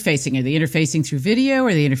they interfacing? Are they interfacing through video?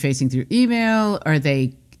 Are they interfacing through email? Are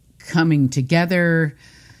they coming together?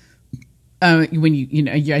 When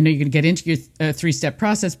I know you're going to get into your 3-step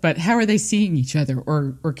process, but how are they seeing each other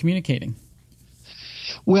or communicating?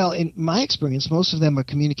 Well, in my experience, most of them are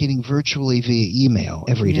communicating virtually via email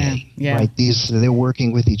every day. Yeah. Right? They're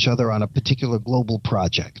working with each other on a particular global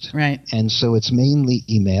project. Right. And so it's mainly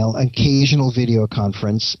email, occasional video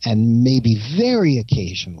conference, and maybe very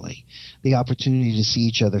occasionally the opportunity to see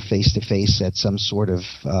each other face to face at some sort of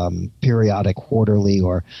periodic quarterly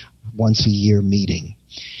or once a year meeting.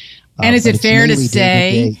 And is it fair to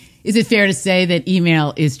say? Is it fair to say that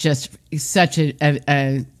email is just such a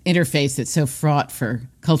interface that's so fraught for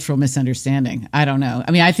cultural misunderstanding? I don't know.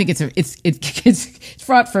 I mean, I think it's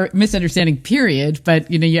fraught for misunderstanding, period.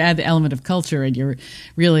 But you add the element of culture, and you're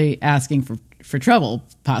really asking for trouble,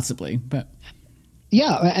 possibly. But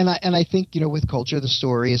Yeah, and I think, with culture, the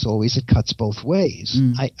story is always it cuts both ways.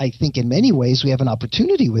 I think in many ways we have an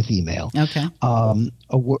opportunity with email. Okay.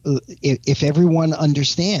 If everyone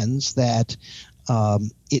understands that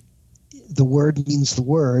the word means the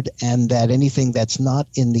word, and that anything that's not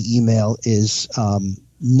in the email is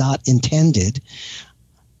not intended,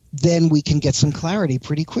 then we can get some clarity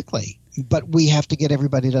pretty quickly. But we have to get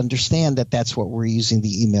everybody to understand that that's what we're using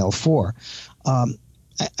the email for.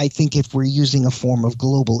 I think if we're using a form of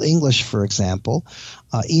global English, for example,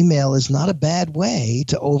 email is not a bad way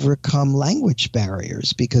to overcome language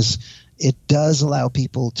barriers, because it does allow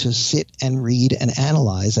people to sit and read and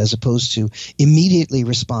analyze, as opposed to immediately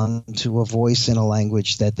respond to a voice in a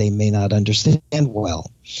language that they may not understand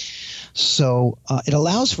well. So it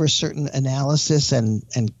allows for a certain analysis and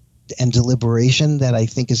deliberation that I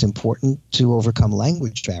think is important to overcome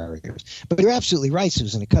language barriers. But you're absolutely right,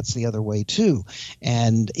 Susan. It cuts the other way, too.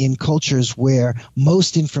 And in cultures where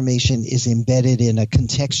most information is embedded in a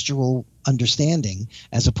contextual understanding,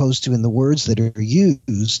 as opposed to in the words that are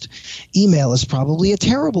used, email is probably a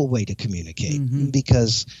terrible way to communicate,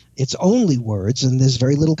 because it's only words and there's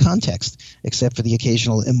very little context, except for the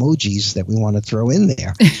occasional emojis that we want to throw in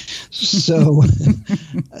there. So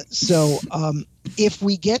if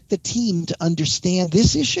we get the team to understand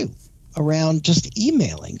this issue around just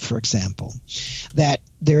emailing, for example, that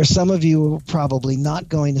there are some of you who are probably not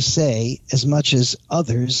going to say as much as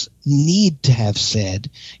others need to have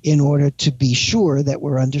said in order to be sure that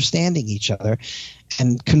we're understanding each other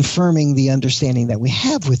and confirming the understanding that we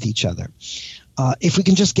have with each other. If we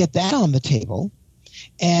can just get that on the table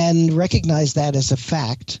and recognize that as a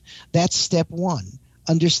fact, that's step one,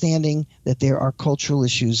 understanding that there are cultural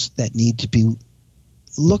issues that need to be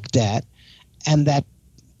looked at and that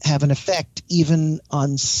have an effect even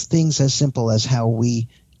on things as simple as how we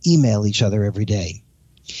email each other every day.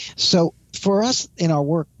 So for us in our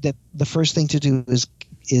work, that the first thing to do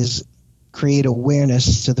is create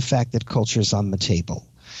awareness to the fact that culture is on the table,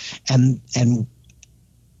 and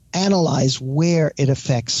analyze where it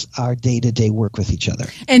affects our day-to-day work with each other.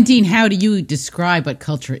 And Dean, how do you describe what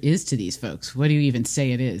culture is to these folks? What do you even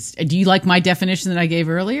say it is? Do you like my definition that I gave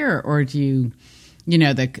earlier, or do you...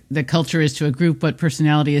 the culture is to a group what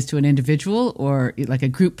personality is to an individual, or like a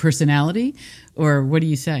group personality, or what do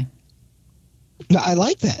you say? No, I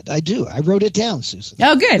like that. I do. I wrote it down, Susan.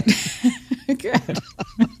 Oh, good. Good.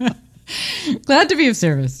 Glad to be of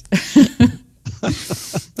service.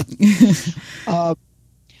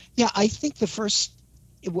 Yeah, I think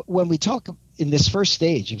when we talk in this first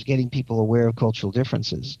stage of getting people aware of cultural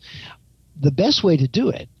differences, the best way to do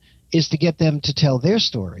it is to get them to tell their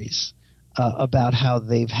stories about how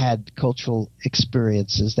they've had cultural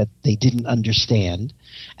experiences that they didn't understand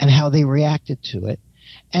and how they reacted to it,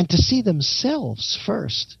 and to see themselves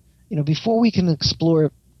first. Before we can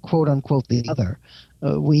explore, quote unquote, the other,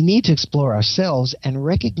 we need to explore ourselves and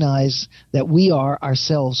recognize that we are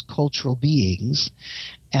ourselves cultural beings,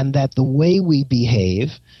 and that the way we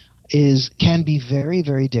behave can be very,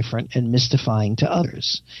 very different and mystifying to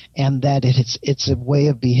others, and that it's a way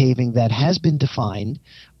of behaving that has been defined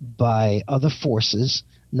by other forces,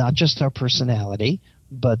 not just our personality,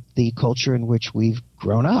 but the culture in which we've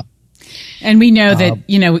grown up. And we know that,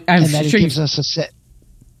 I'm and that sure it gives us a set.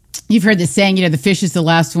 You've heard the saying, the fish is the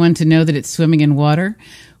last one to know that it's swimming in water.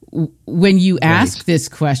 When you ask this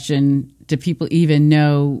question, do people even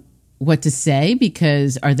know what to say?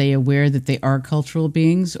 Because are they aware that they are cultural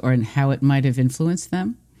beings, or in how it might have influenced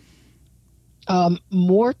them?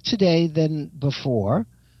 More today than before,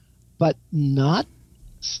 but not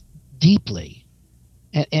deeply.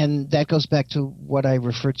 And that goes back to what I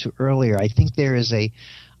referred to earlier. I think there is a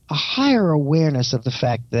higher awareness of the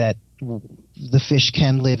fact that the fish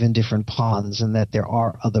can live in different ponds, and that there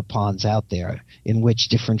are other ponds out there in which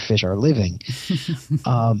different fish are living.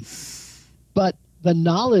 But the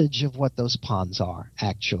knowledge of what those ponds are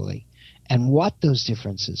actually, and what those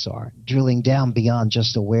differences are, drilling down beyond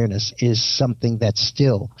just awareness, is something that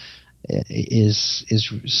still is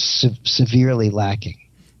severely lacking.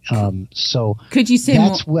 So could you say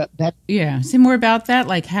that's more? Say more about that.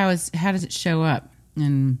 Like how does it show up?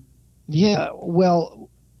 And well,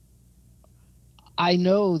 I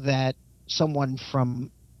know that someone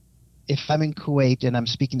if I'm in Kuwait and I'm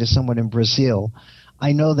speaking to someone in Brazil,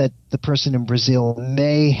 I know that the person in Brazil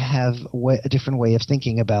may have a different way of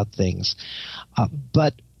thinking about things.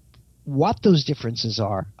 But what those differences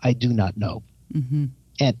are, I do not know. Mm-hmm.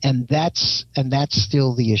 and that's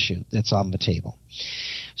still the issue that's on the table.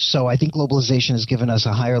 So I think globalization has given us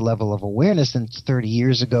a higher level of awareness than 30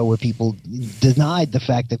 years ago, where people denied the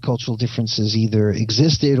fact that cultural differences either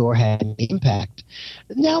existed or had an impact.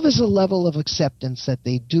 Now there's a level of acceptance that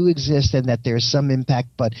they do exist and that there's some impact,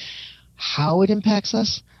 but how it impacts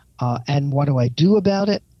us and what do I do about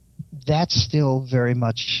it, that's still very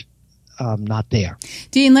much not there.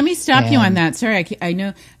 Dean, let me stop you on that. Sorry, I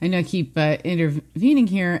know I keep intervening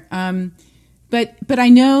here, but I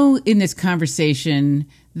know in this conversation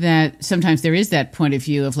that sometimes there is that point of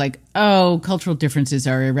view of like, oh, cultural differences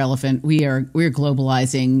are irrelevant. We're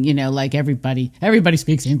globalizing, like everybody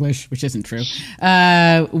speaks English, which isn't true.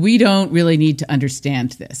 We don't really need to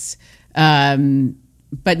understand this.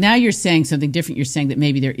 But now you're saying something different. You're saying that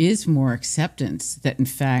maybe there is more acceptance that in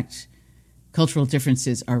fact cultural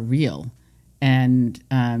differences are real, and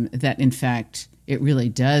that in fact it really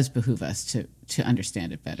does behoove us to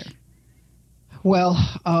understand it better. Well,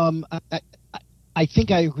 I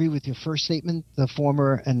think I agree with your first statement, the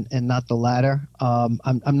former and not the latter.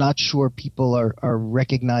 I'm not sure people are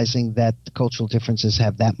recognizing that the cultural differences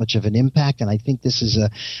have that much of an impact, and I think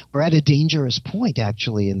we're at a dangerous point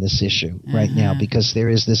actually in this issue right now, because there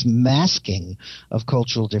is this masking of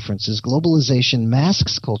cultural differences. Globalization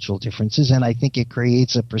masks cultural differences, and I think it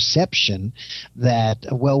creates a perception that,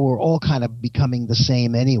 well, we're all kind of becoming the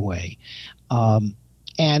same anyway.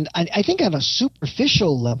 And I think on a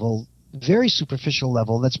superficial level, very superficial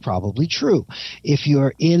level, that's probably true. If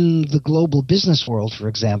you're in the global business world, for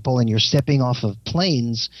example, and you're stepping off of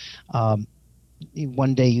planes,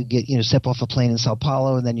 one day you step off a plane in Sao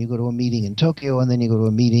Paulo, and then you go to a meeting in Tokyo, and then you go to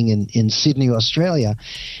a meeting in Sydney, Australia.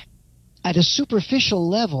 At a superficial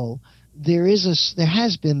level, there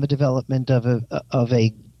has been the development of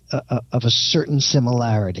a certain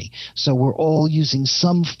similarity. So we're all using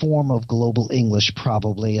some form of global English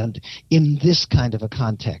probably, and in this kind of a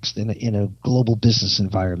context, in a global business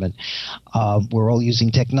environment. We're all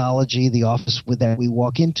using technology. The office that we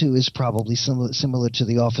walk into is probably similar to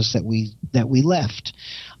the office that we left.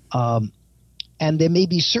 And there may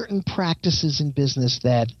be certain practices in business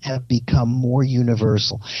that have become more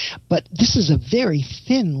universal. But this is a very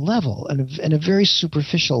thin level and a very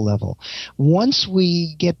superficial level. Once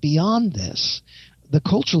we get beyond this, the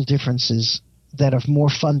cultural differences that are more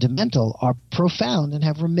fundamental are profound and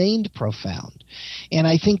have remained profound. And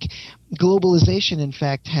I think globalization, in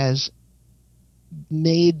fact, has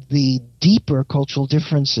made the deeper cultural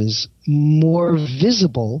differences more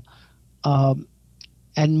visible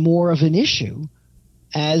and more of an issue,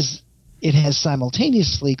 as it has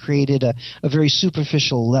simultaneously created a very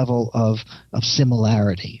superficial level of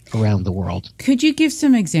similarity around the world. Could you give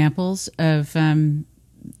some examples of the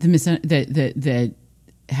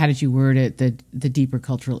how did you word it, the deeper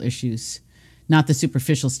cultural issues, not the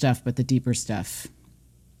superficial stuff, but the deeper stuff?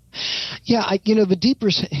 Yeah, the deeper,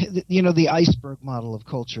 the iceberg model of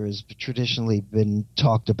culture has traditionally been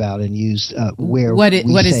talked about and used. What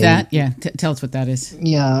is that? Yeah, tell us what that is.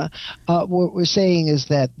 Yeah, what we're saying is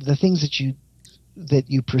that the things that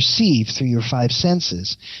you perceive through your five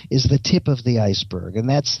senses is the tip of the iceberg, and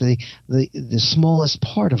that's the smallest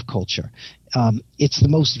part of culture. It's the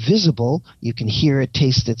most visible. You can hear it,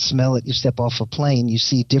 taste it, smell it. You step off a plane, you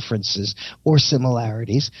see differences or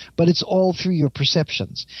similarities, but it's all through your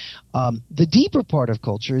perceptions. The deeper part of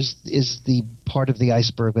culture is the part of the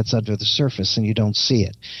iceberg that's under the surface, and you don't see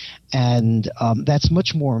it. And that's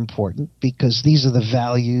much more important, because these are the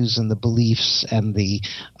values and the beliefs and the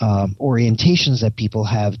orientations that people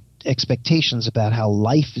have, expectations about how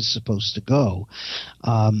life is supposed to go.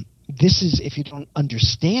 This is, if you don't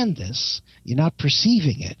understand this, you're not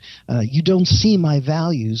perceiving it. You don't see my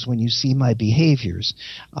values when you see my behaviors.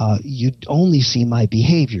 You only see my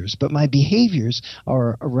behaviors. But my behaviors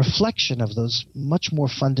are a reflection of those much more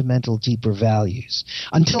fundamental, deeper values.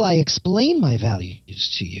 Until I explain my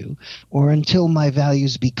values to you, or until my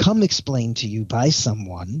values become explained to you by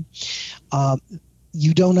someone,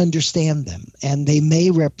 you don't understand them, and they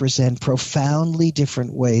may represent profoundly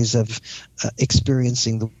different ways of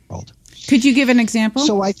experiencing the world. Could you give an example?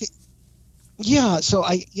 So I think,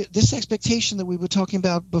 this expectation that we were talking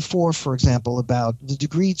about before, for example, about the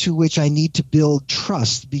degree to which I need to build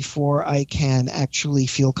trust before I can actually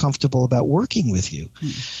feel comfortable about working with you.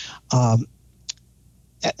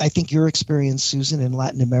 I think your experience, Susan, in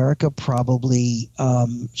Latin America probably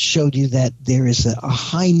showed you that there is a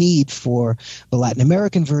high need for the Latin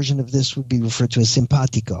American version of this would be referred to as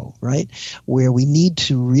simpatico, right? Where we need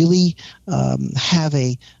to really have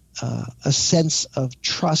a sense of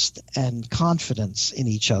trust and confidence in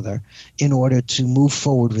each other in order to move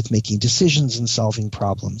forward with making decisions and solving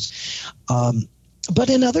problems. But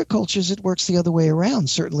in other cultures, it works the other way around,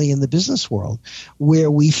 certainly in the business world,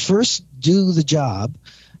 where we first do the job,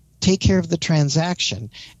 take care of the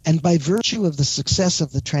transaction, and by virtue of the success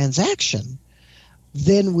of the transaction,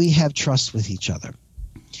 then we have trust with each other.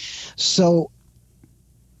 So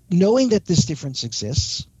knowing that this difference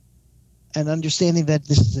exists and understanding that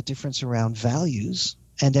this is a difference around values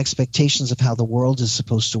and expectations of how the world is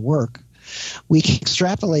supposed to work, we can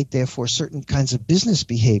extrapolate, therefore, certain kinds of business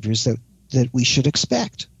behaviors that we should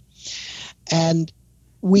expect. And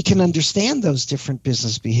we can understand those different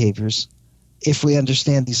business behaviors if we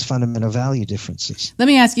understand these fundamental value differences. Let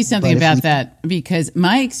me ask you something about that, because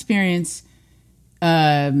my experience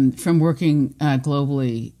from working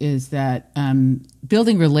globally is that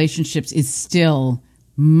building relationships is still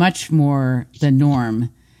much more the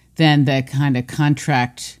norm than the kind of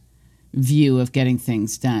contract view of getting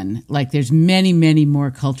things done. Like there's many, many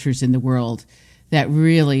more cultures in the world that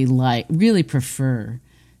really prefer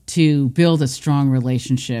to build a strong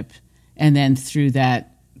relationship and then through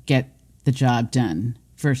that get the job done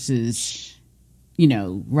versus,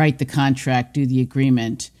 write the contract, do the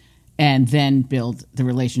agreement, and then build the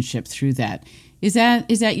relationship through that. Is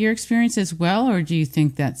that your experience as well, or do you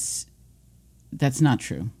think that's not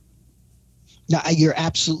true? No, you're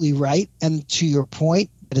absolutely right. And to your point,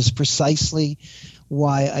 that is precisely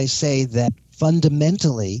why I say that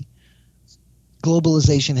fundamentally,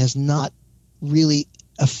 globalization has not really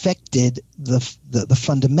affected the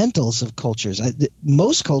fundamentals of cultures.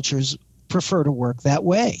 Most cultures prefer to work that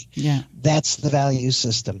way. Yeah. That's the value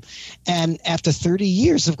system. And after 30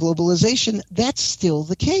 years of globalization, that's still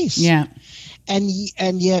the case. Yeah. And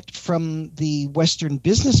yet from the Western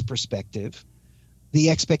business perspective, the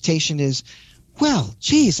expectation is, well,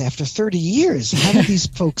 geez, after 30 years, haven't these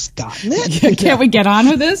folks gotten it? Can't we get on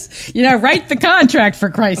with this? Write the contract for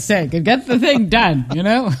Christ's sake and get the thing done,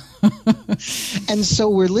 And so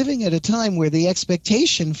we're living at a time where the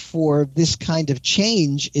expectation for this kind of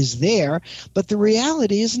change is there, but the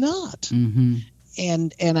reality is not. Mm-hmm.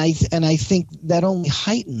 And I think that only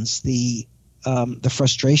heightens the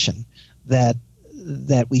frustration that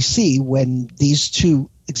we see when these two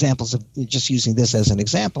examples of, just using this as an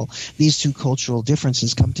example, these two cultural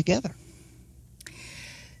differences come together.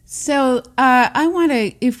 So I want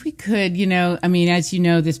to, if we could, as you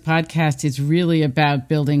know, this podcast is really about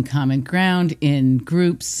building common ground in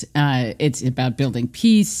groups. It's about building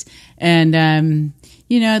peace. And,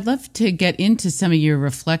 I'd love to get into some of your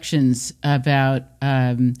reflections about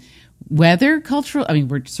whether cultural,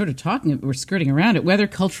 we're skirting around it, whether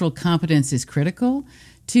cultural competence is critical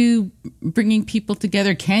to bringing people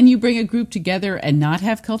together. Can you bring a group together and not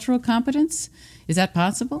have cultural competence? Is that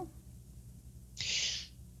possible?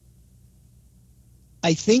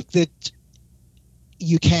 I think that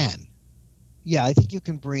you can. Yeah, I think you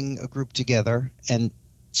can bring a group together and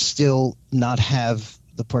still not have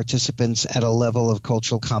the participants at a level of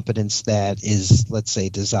cultural competence that is, let's say,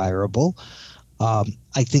 desirable.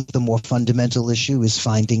 I think the more fundamental issue is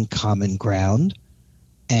finding common ground,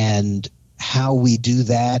 and how we do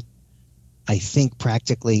that, I think,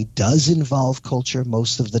 practically does involve culture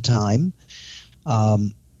most of the time,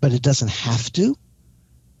 but it doesn't have to.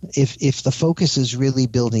 If the focus is really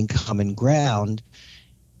building common ground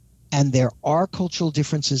and there are cultural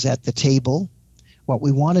differences at the table, what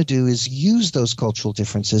we want to do is use those cultural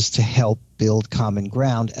differences to help build common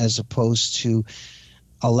ground, as opposed to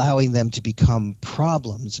allowing them to become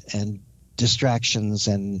problems and distractions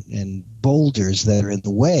and boulders that are in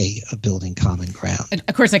the way of building common ground. And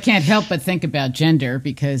of course, I can't help but think about gender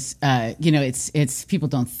because, it's people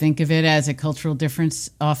don't think of it as a cultural difference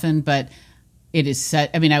often, but it is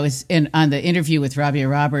such. I was on the interview with Rabia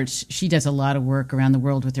Roberts. She does a lot of work around the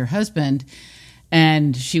world with her husband,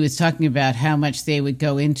 and she was talking about how much they would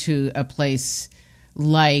go into a place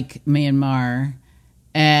like Myanmar,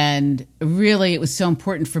 and really it was so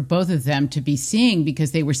important for both of them to be seeing,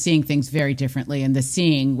 because they were seeing things very differently, and the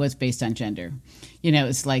seeing was based on gender.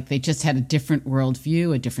 It's like they just had a different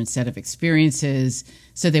worldview, a different set of experiences,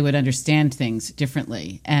 so they would understand things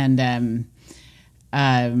differently. And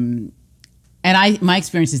my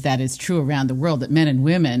experience is that it's true around the world, that men and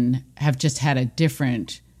women have just had a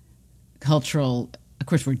different cultural, of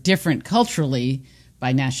course, we're different culturally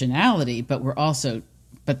by nationality,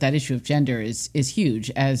 but that issue of gender is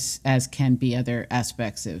huge, as can be other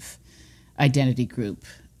aspects of identity group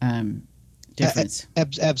difference.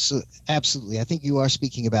 Absolutely. I think you are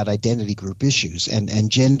speaking about identity group issues,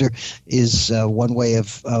 and gender is one way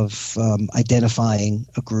of identifying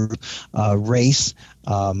a group, race,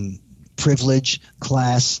 privilege,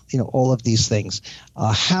 class, all of these things.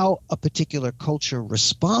 How a particular culture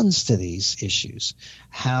responds to these issues,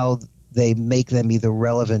 how they make them either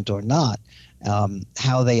relevant or not.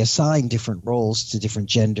 How they assign different roles to different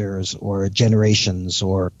genders or generations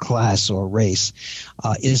or class or race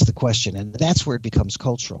is the question. And that's where it becomes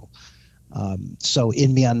cultural. So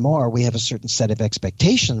in Myanmar, we have a certain set of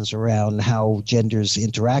expectations around how genders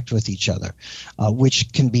interact with each other, which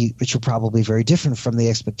are probably very different from the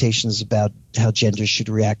expectations about how genders should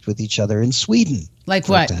react with each other in Sweden. Like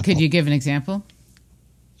what? Example. Could you give an example?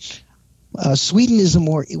 Sweden is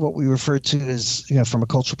what we refer to as, from a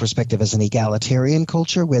cultural perspective, as an egalitarian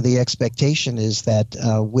culture, where the expectation is that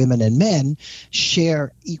women and men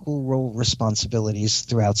share equal role responsibilities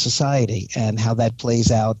throughout society, and how that plays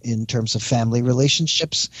out in terms of family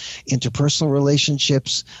relationships, interpersonal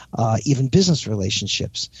relationships, even business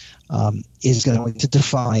relationships, is going to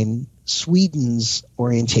define Sweden's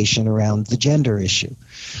orientation around the gender issue.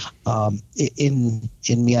 In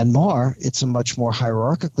Myanmar, it's a much more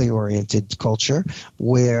hierarchically oriented culture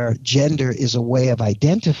where gender is a way of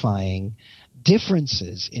identifying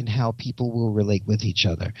differences in how people will relate with each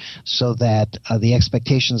other, so that the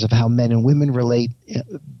expectations of how men and women relate,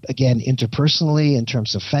 again, interpersonally in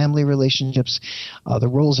terms of family relationships, the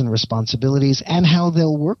roles and responsibilities, and how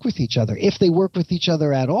they'll work with each other, if they work with each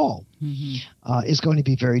other at all, is going to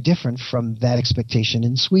be very different from that expectation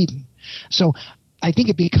in Sweden. So I think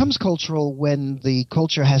it becomes cultural when the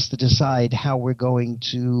culture has to decide how we're going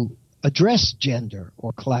to address gender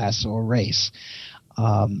or class or race.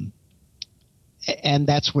 And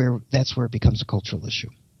that's where it becomes a cultural issue.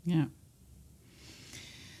 Yeah.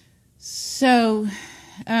 So,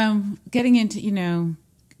 getting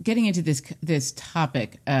into this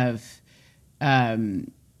topic of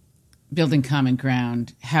building common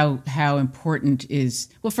ground, how important is,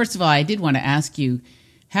 well, first of all, I did want to ask you,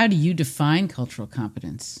 how do you define cultural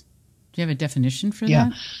competence? Do you have a definition for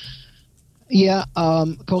that? Yeah.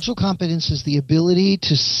 Cultural competence is the ability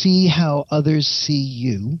to see how others see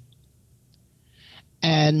you,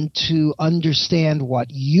 and to understand what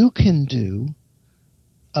you can do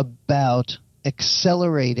about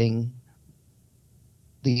accelerating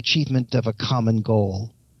the achievement of a common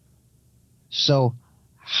goal. So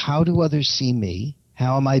how do others see me?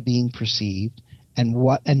 How am I being perceived?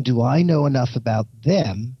 And do I know enough about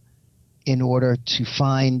them in order to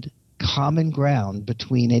find common ground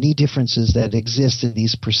between any differences that exist in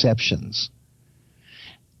these perceptions?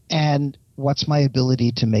 And what's my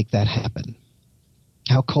ability to make that happen?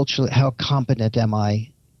 How competent am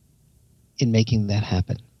I in making that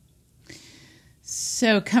happen?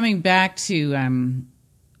 So coming back to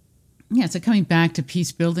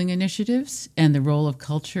peace building initiatives and the role of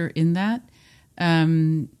culture in that. I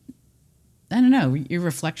don't know, your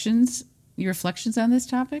reflections on this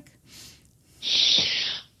topic?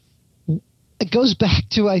 It goes back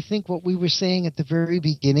to, I think, what we were saying at the very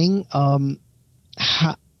beginning.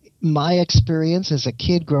 My experience as a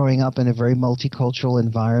kid growing up in a very multicultural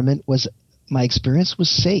environment was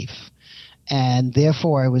safe. And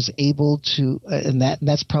therefore I was able to, and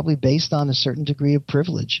that's probably based on a certain degree of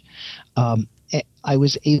privilege. I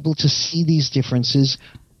was able to see these differences,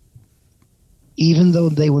 even though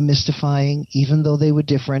they were mystifying, even though they were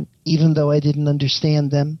different, even though I didn't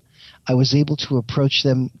understand them. I was able to approach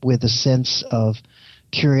them with a sense of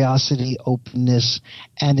curiosity, openness,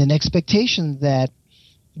 and an expectation that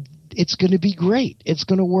it's going to be great. It's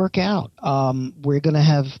going to work out. We're going to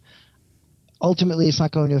have, ultimately, it's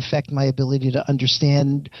not going to affect my ability to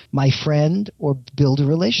understand my friend or build a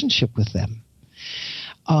relationship with them.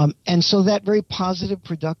 And so that very positive,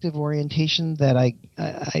 productive orientation that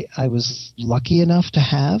I was lucky enough to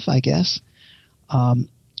have, I guess,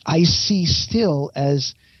 I see still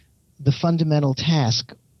as the fundamental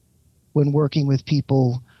task when working with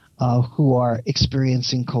people who are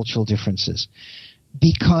experiencing cultural differences,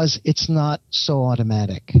 because it's not so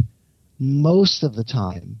automatic. Most of the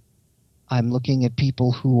time, I'm looking at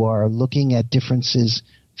people who are looking at differences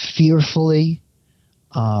fearfully,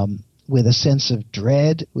 with a sense of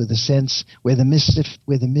dread, with a sense where the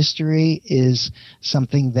mystery is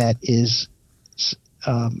something that is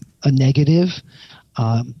a negative.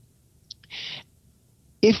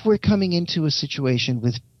 If we're coming into a situation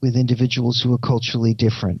with individuals who are culturally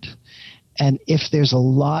different, and if there's a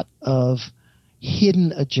lot of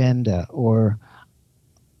hidden agenda, or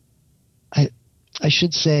I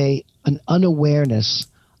should say an unawareness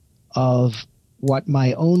of what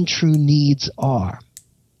my own true needs are,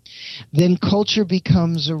 then culture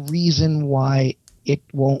becomes a reason why it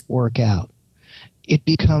won't work out. It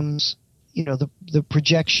becomes, the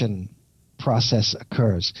projection process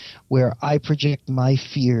occurs, where I project my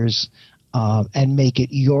fears and make it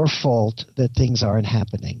your fault that things aren't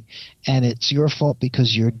happening. And it's your fault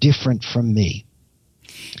because you're different from me.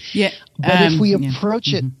 Yeah. But if we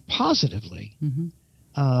approach it positively,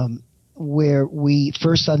 where we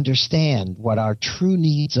first understand what our true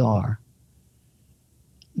needs are,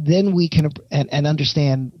 then we can and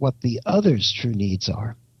understand what the other's true needs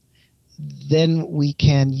are, then we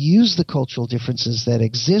can use the cultural differences that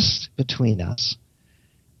exist between us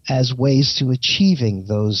as ways to achieving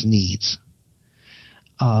those needs.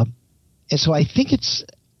 And so I think it's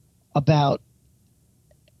about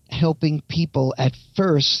helping people at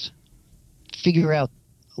first figure out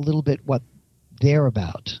a little bit what they're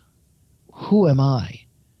about. Who am I?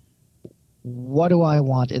 What do I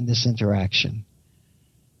want in this interaction?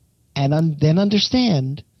 And then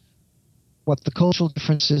understand what the cultural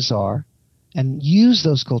differences are and use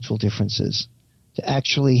those cultural differences to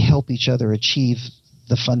actually help each other achieve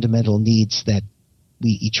the fundamental needs that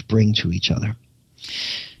we each bring to each other.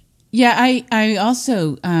 Yeah, I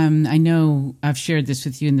also, I know I've shared this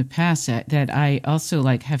with you in the past, that I also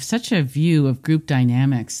have such a view of group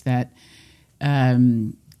dynamics that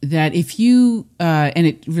if you, and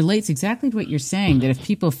it relates exactly to what you're saying, that if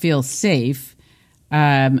people feel safe,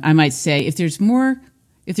 I might say if there's more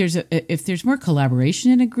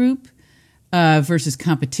collaboration in a group versus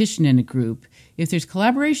competition in a group, if there's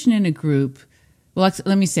collaboration in a group, well,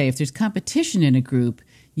 let me say, if there's competition in a group,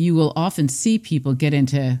 you will often see people get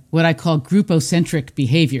into what I call groupocentric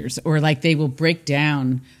behaviors, or they will break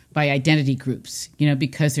down by identity groups,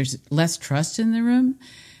 because there's less trust in the room.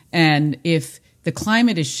 And if the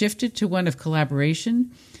climate is shifted to one of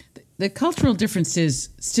collaboration, the cultural differences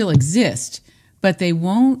still exist, but they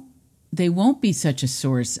won't be such a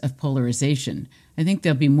source of polarization. I think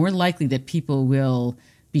they'll be more likely that people will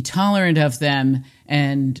be tolerant of them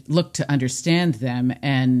and look to understand them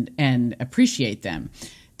and appreciate them.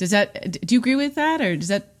 Do you agree with that, or does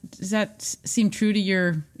that seem true to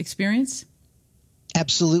your experience?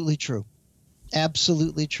 Absolutely true.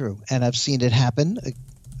 Absolutely true. And I've seen it happen.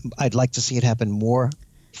 I'd like to see it happen more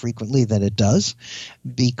frequently than it does,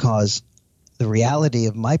 because the reality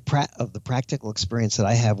of the practical experience that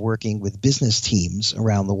I have working with business teams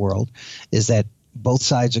around the world is that both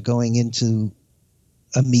sides are going into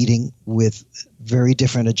a meeting with very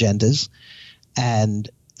different agendas, and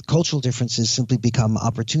cultural differences simply become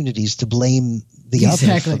opportunities to blame the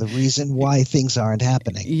other for the reason why things aren't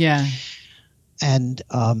happening. Yeah. And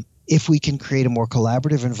if we can create a more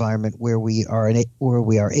collaborative environment where we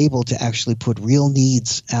are able to actually put real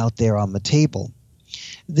needs out there on the table,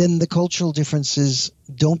 then the cultural differences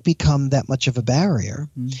don't become that much of a barrier.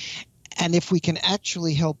 And if we can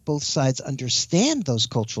actually help both sides understand those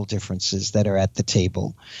cultural differences that are at the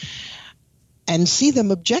table and see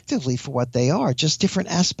them objectively for what they are, just different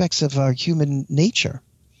aspects of our human nature,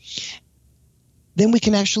 then we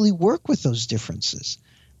can actually work with those differences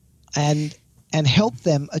and help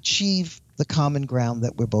them achieve the common ground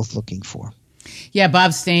that we're both looking for. Yeah,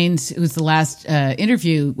 Bob Staines, who was the last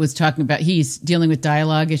interview, was talking about, he's dealing with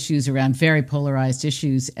dialogue issues around very polarized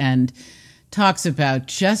issues, and talks about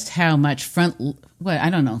just how much I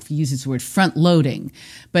don't know if he uses the word front loading,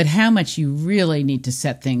 but how much you really need to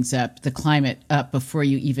set things up, the climate up, before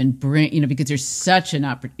you even bring, because there's such an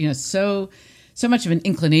so much of an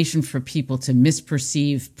inclination for people to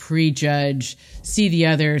misperceive, prejudge, see the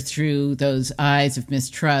other through those eyes of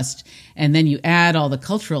mistrust. And then you add all the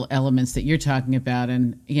cultural elements that you're talking about.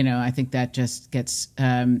 And, I think that just gets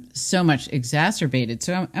so much exacerbated.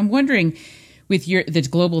 So I'm wondering, with the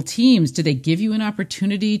global teams, do they give you an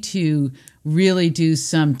opportunity to really do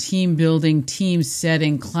some team building, team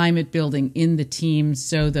setting, climate building in the team,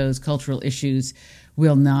 so those cultural issues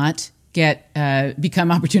will not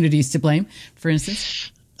become opportunities to blame, for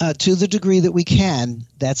instance? To the degree that we can,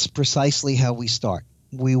 that's precisely how we start.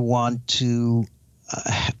 We want to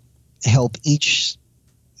help each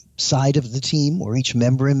side of the team, or each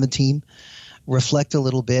member in the team, reflect a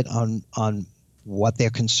little bit on what their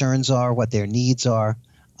concerns are, what their needs are,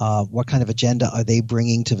 what kind of agenda are they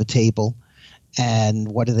bringing to the table, and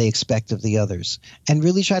what do they expect of the others, and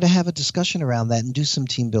really try to have a discussion around that and do some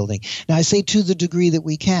team building. Now, I say to the degree that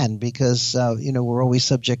we can, because we're always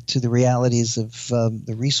subject to the realities of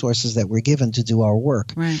the resources that we're given to do our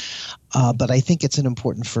work. Right. But I think it's an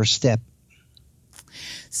important first step.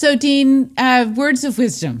 So, Dean, words of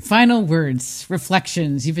wisdom, final words,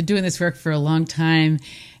 reflections. You've been doing this work for a long time.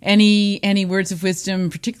 Any words of wisdom,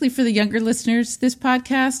 particularly for the younger listeners, this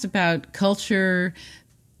podcast, about culture,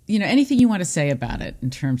 anything you want to say about it in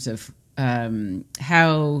terms of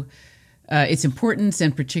how its importance,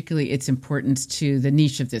 and particularly its importance to the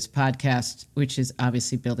niche of this podcast, which is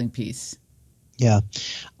obviously building peace? Yeah.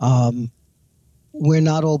 We're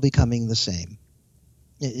not all becoming the same.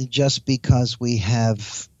 Just because we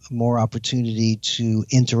have more opportunity to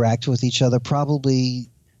interact with each other, probably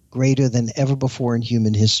greater than ever before in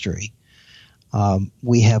human history.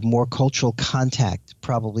 We have more cultural contact,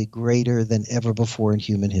 probably greater than ever before in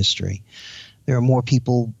human history. There are more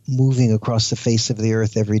people moving across the face of the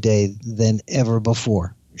earth every day than ever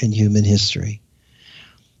before in human history.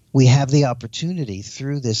 We have the opportunity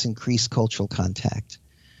through this increased cultural contact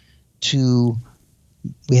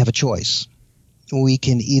we have a choice. We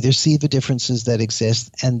can either see the differences that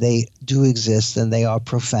exist, and they do exist, and they are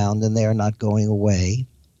profound, and they are not going away,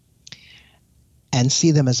 and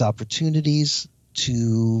see them as opportunities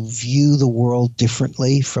to view the world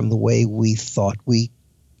differently from the way we thought we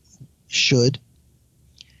should.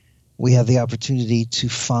 We have the opportunity to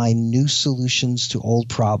find new solutions to old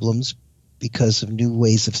problems because of new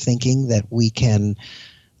ways of thinking that we can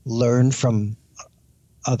learn from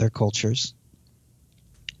other cultures.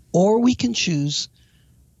 Or we can choose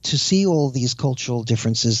to see all these cultural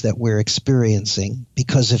differences that we're experiencing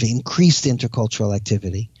because of increased intercultural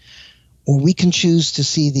activity, or we can choose to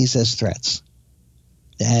see these as threats.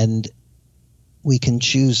 And we can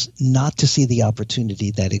choose not to see the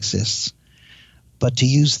opportunity that exists, but to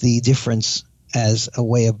use the difference as a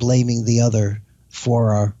way of blaming the other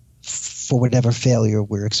for whatever failure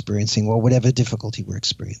we're experiencing or whatever difficulty we're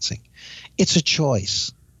experiencing. It's a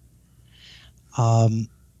choice.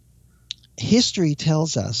 History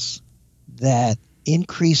tells us that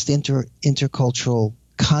increased intercultural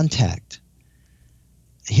contact,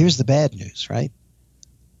 here's the bad news, right,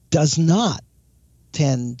 does not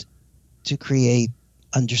tend to create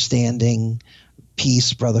understanding,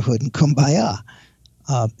 peace, brotherhood, and kumbaya.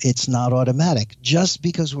 It's not automatic just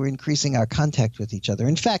because we're increasing our contact with each other.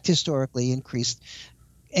 In fact, historically, increased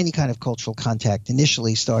any kind of cultural contact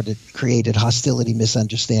initially created hostility,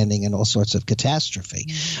 misunderstanding, and all sorts of catastrophe,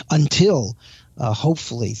 until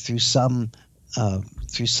hopefully through some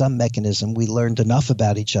mechanism we learned enough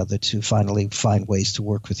about each other to finally find ways to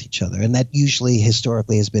work with each other. And that usually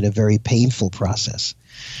historically has been a very painful process.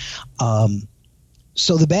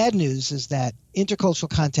 So the bad news is that intercultural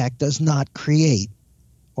contact does not create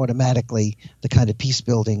automatically the kind of peace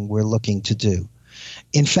building we're looking to do.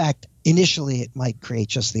 In fact, initially it might create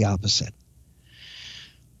just the opposite.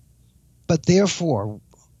 But therefore,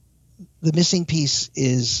 the missing piece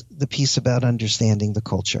is the piece about understanding the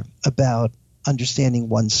culture, about understanding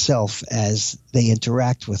oneself as they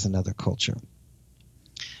interact with another culture,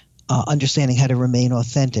 understanding how to remain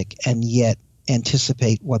authentic and yet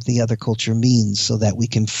anticipate what the other culture means so that we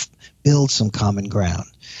can build some common ground,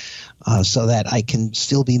 so that I can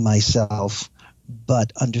still be myself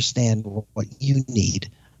but understand what you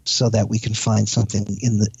need so that we can find something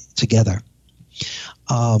together.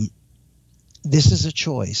 This is a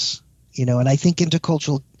choice, and I think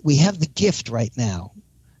intercultural, we have the gift right now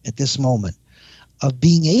at this moment of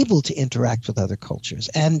being able to interact with other cultures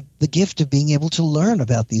and the gift of being able to learn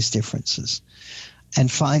about these differences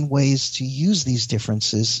and find ways to use these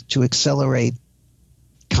differences to accelerate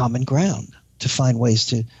common ground, to find ways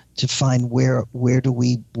to find where do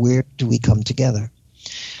we come together.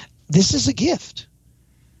 This is a gift,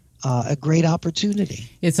 a great opportunity.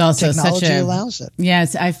 It's also technology allows it.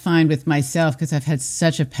 Yes, I find with myself, because I've had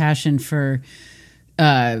such a passion for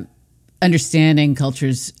understanding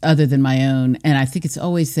cultures other than my own, and I think it's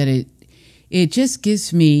always that it just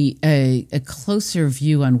gives me a closer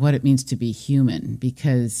view on what it means to be human,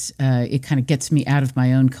 because it kind of gets me out of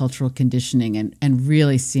my own cultural conditioning and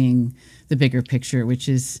really seeing the bigger picture, which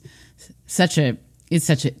is such a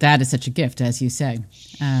gift, as you say.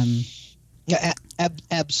 Yeah,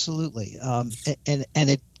 absolutely. And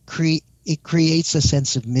it creates a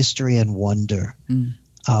sense of mystery and wonder,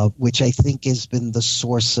 which I think has been the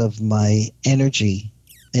source of my energy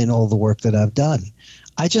in all the work that I've done.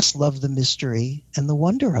 I just love the mystery and the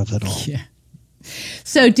wonder of it all. Yeah.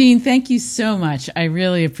 So, Dean, thank you so much. I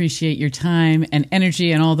really appreciate your time and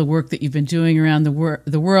energy and all the work that you've been doing around the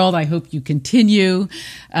world. I hope you continue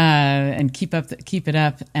and keep it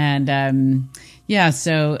up. And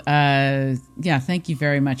thank you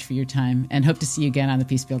very much for your time, and hope to see you again on the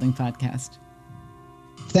Peace Building Podcast.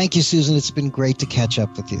 Thank you, Susan. It's been great to catch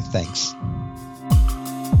up with you. Thanks.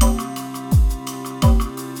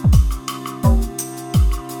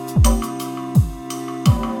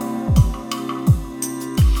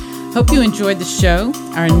 Hope you enjoyed the show.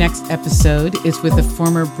 Our next episode is with the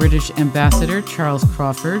former British ambassador, Charles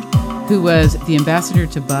Crawford, who was the ambassador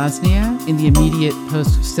to Bosnia in the immediate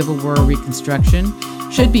post-Civil War reconstruction.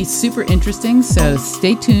 Should be super interesting, so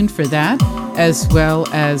stay tuned for that, as well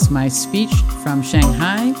as my speech from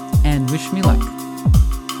Shanghai, and wish me luck.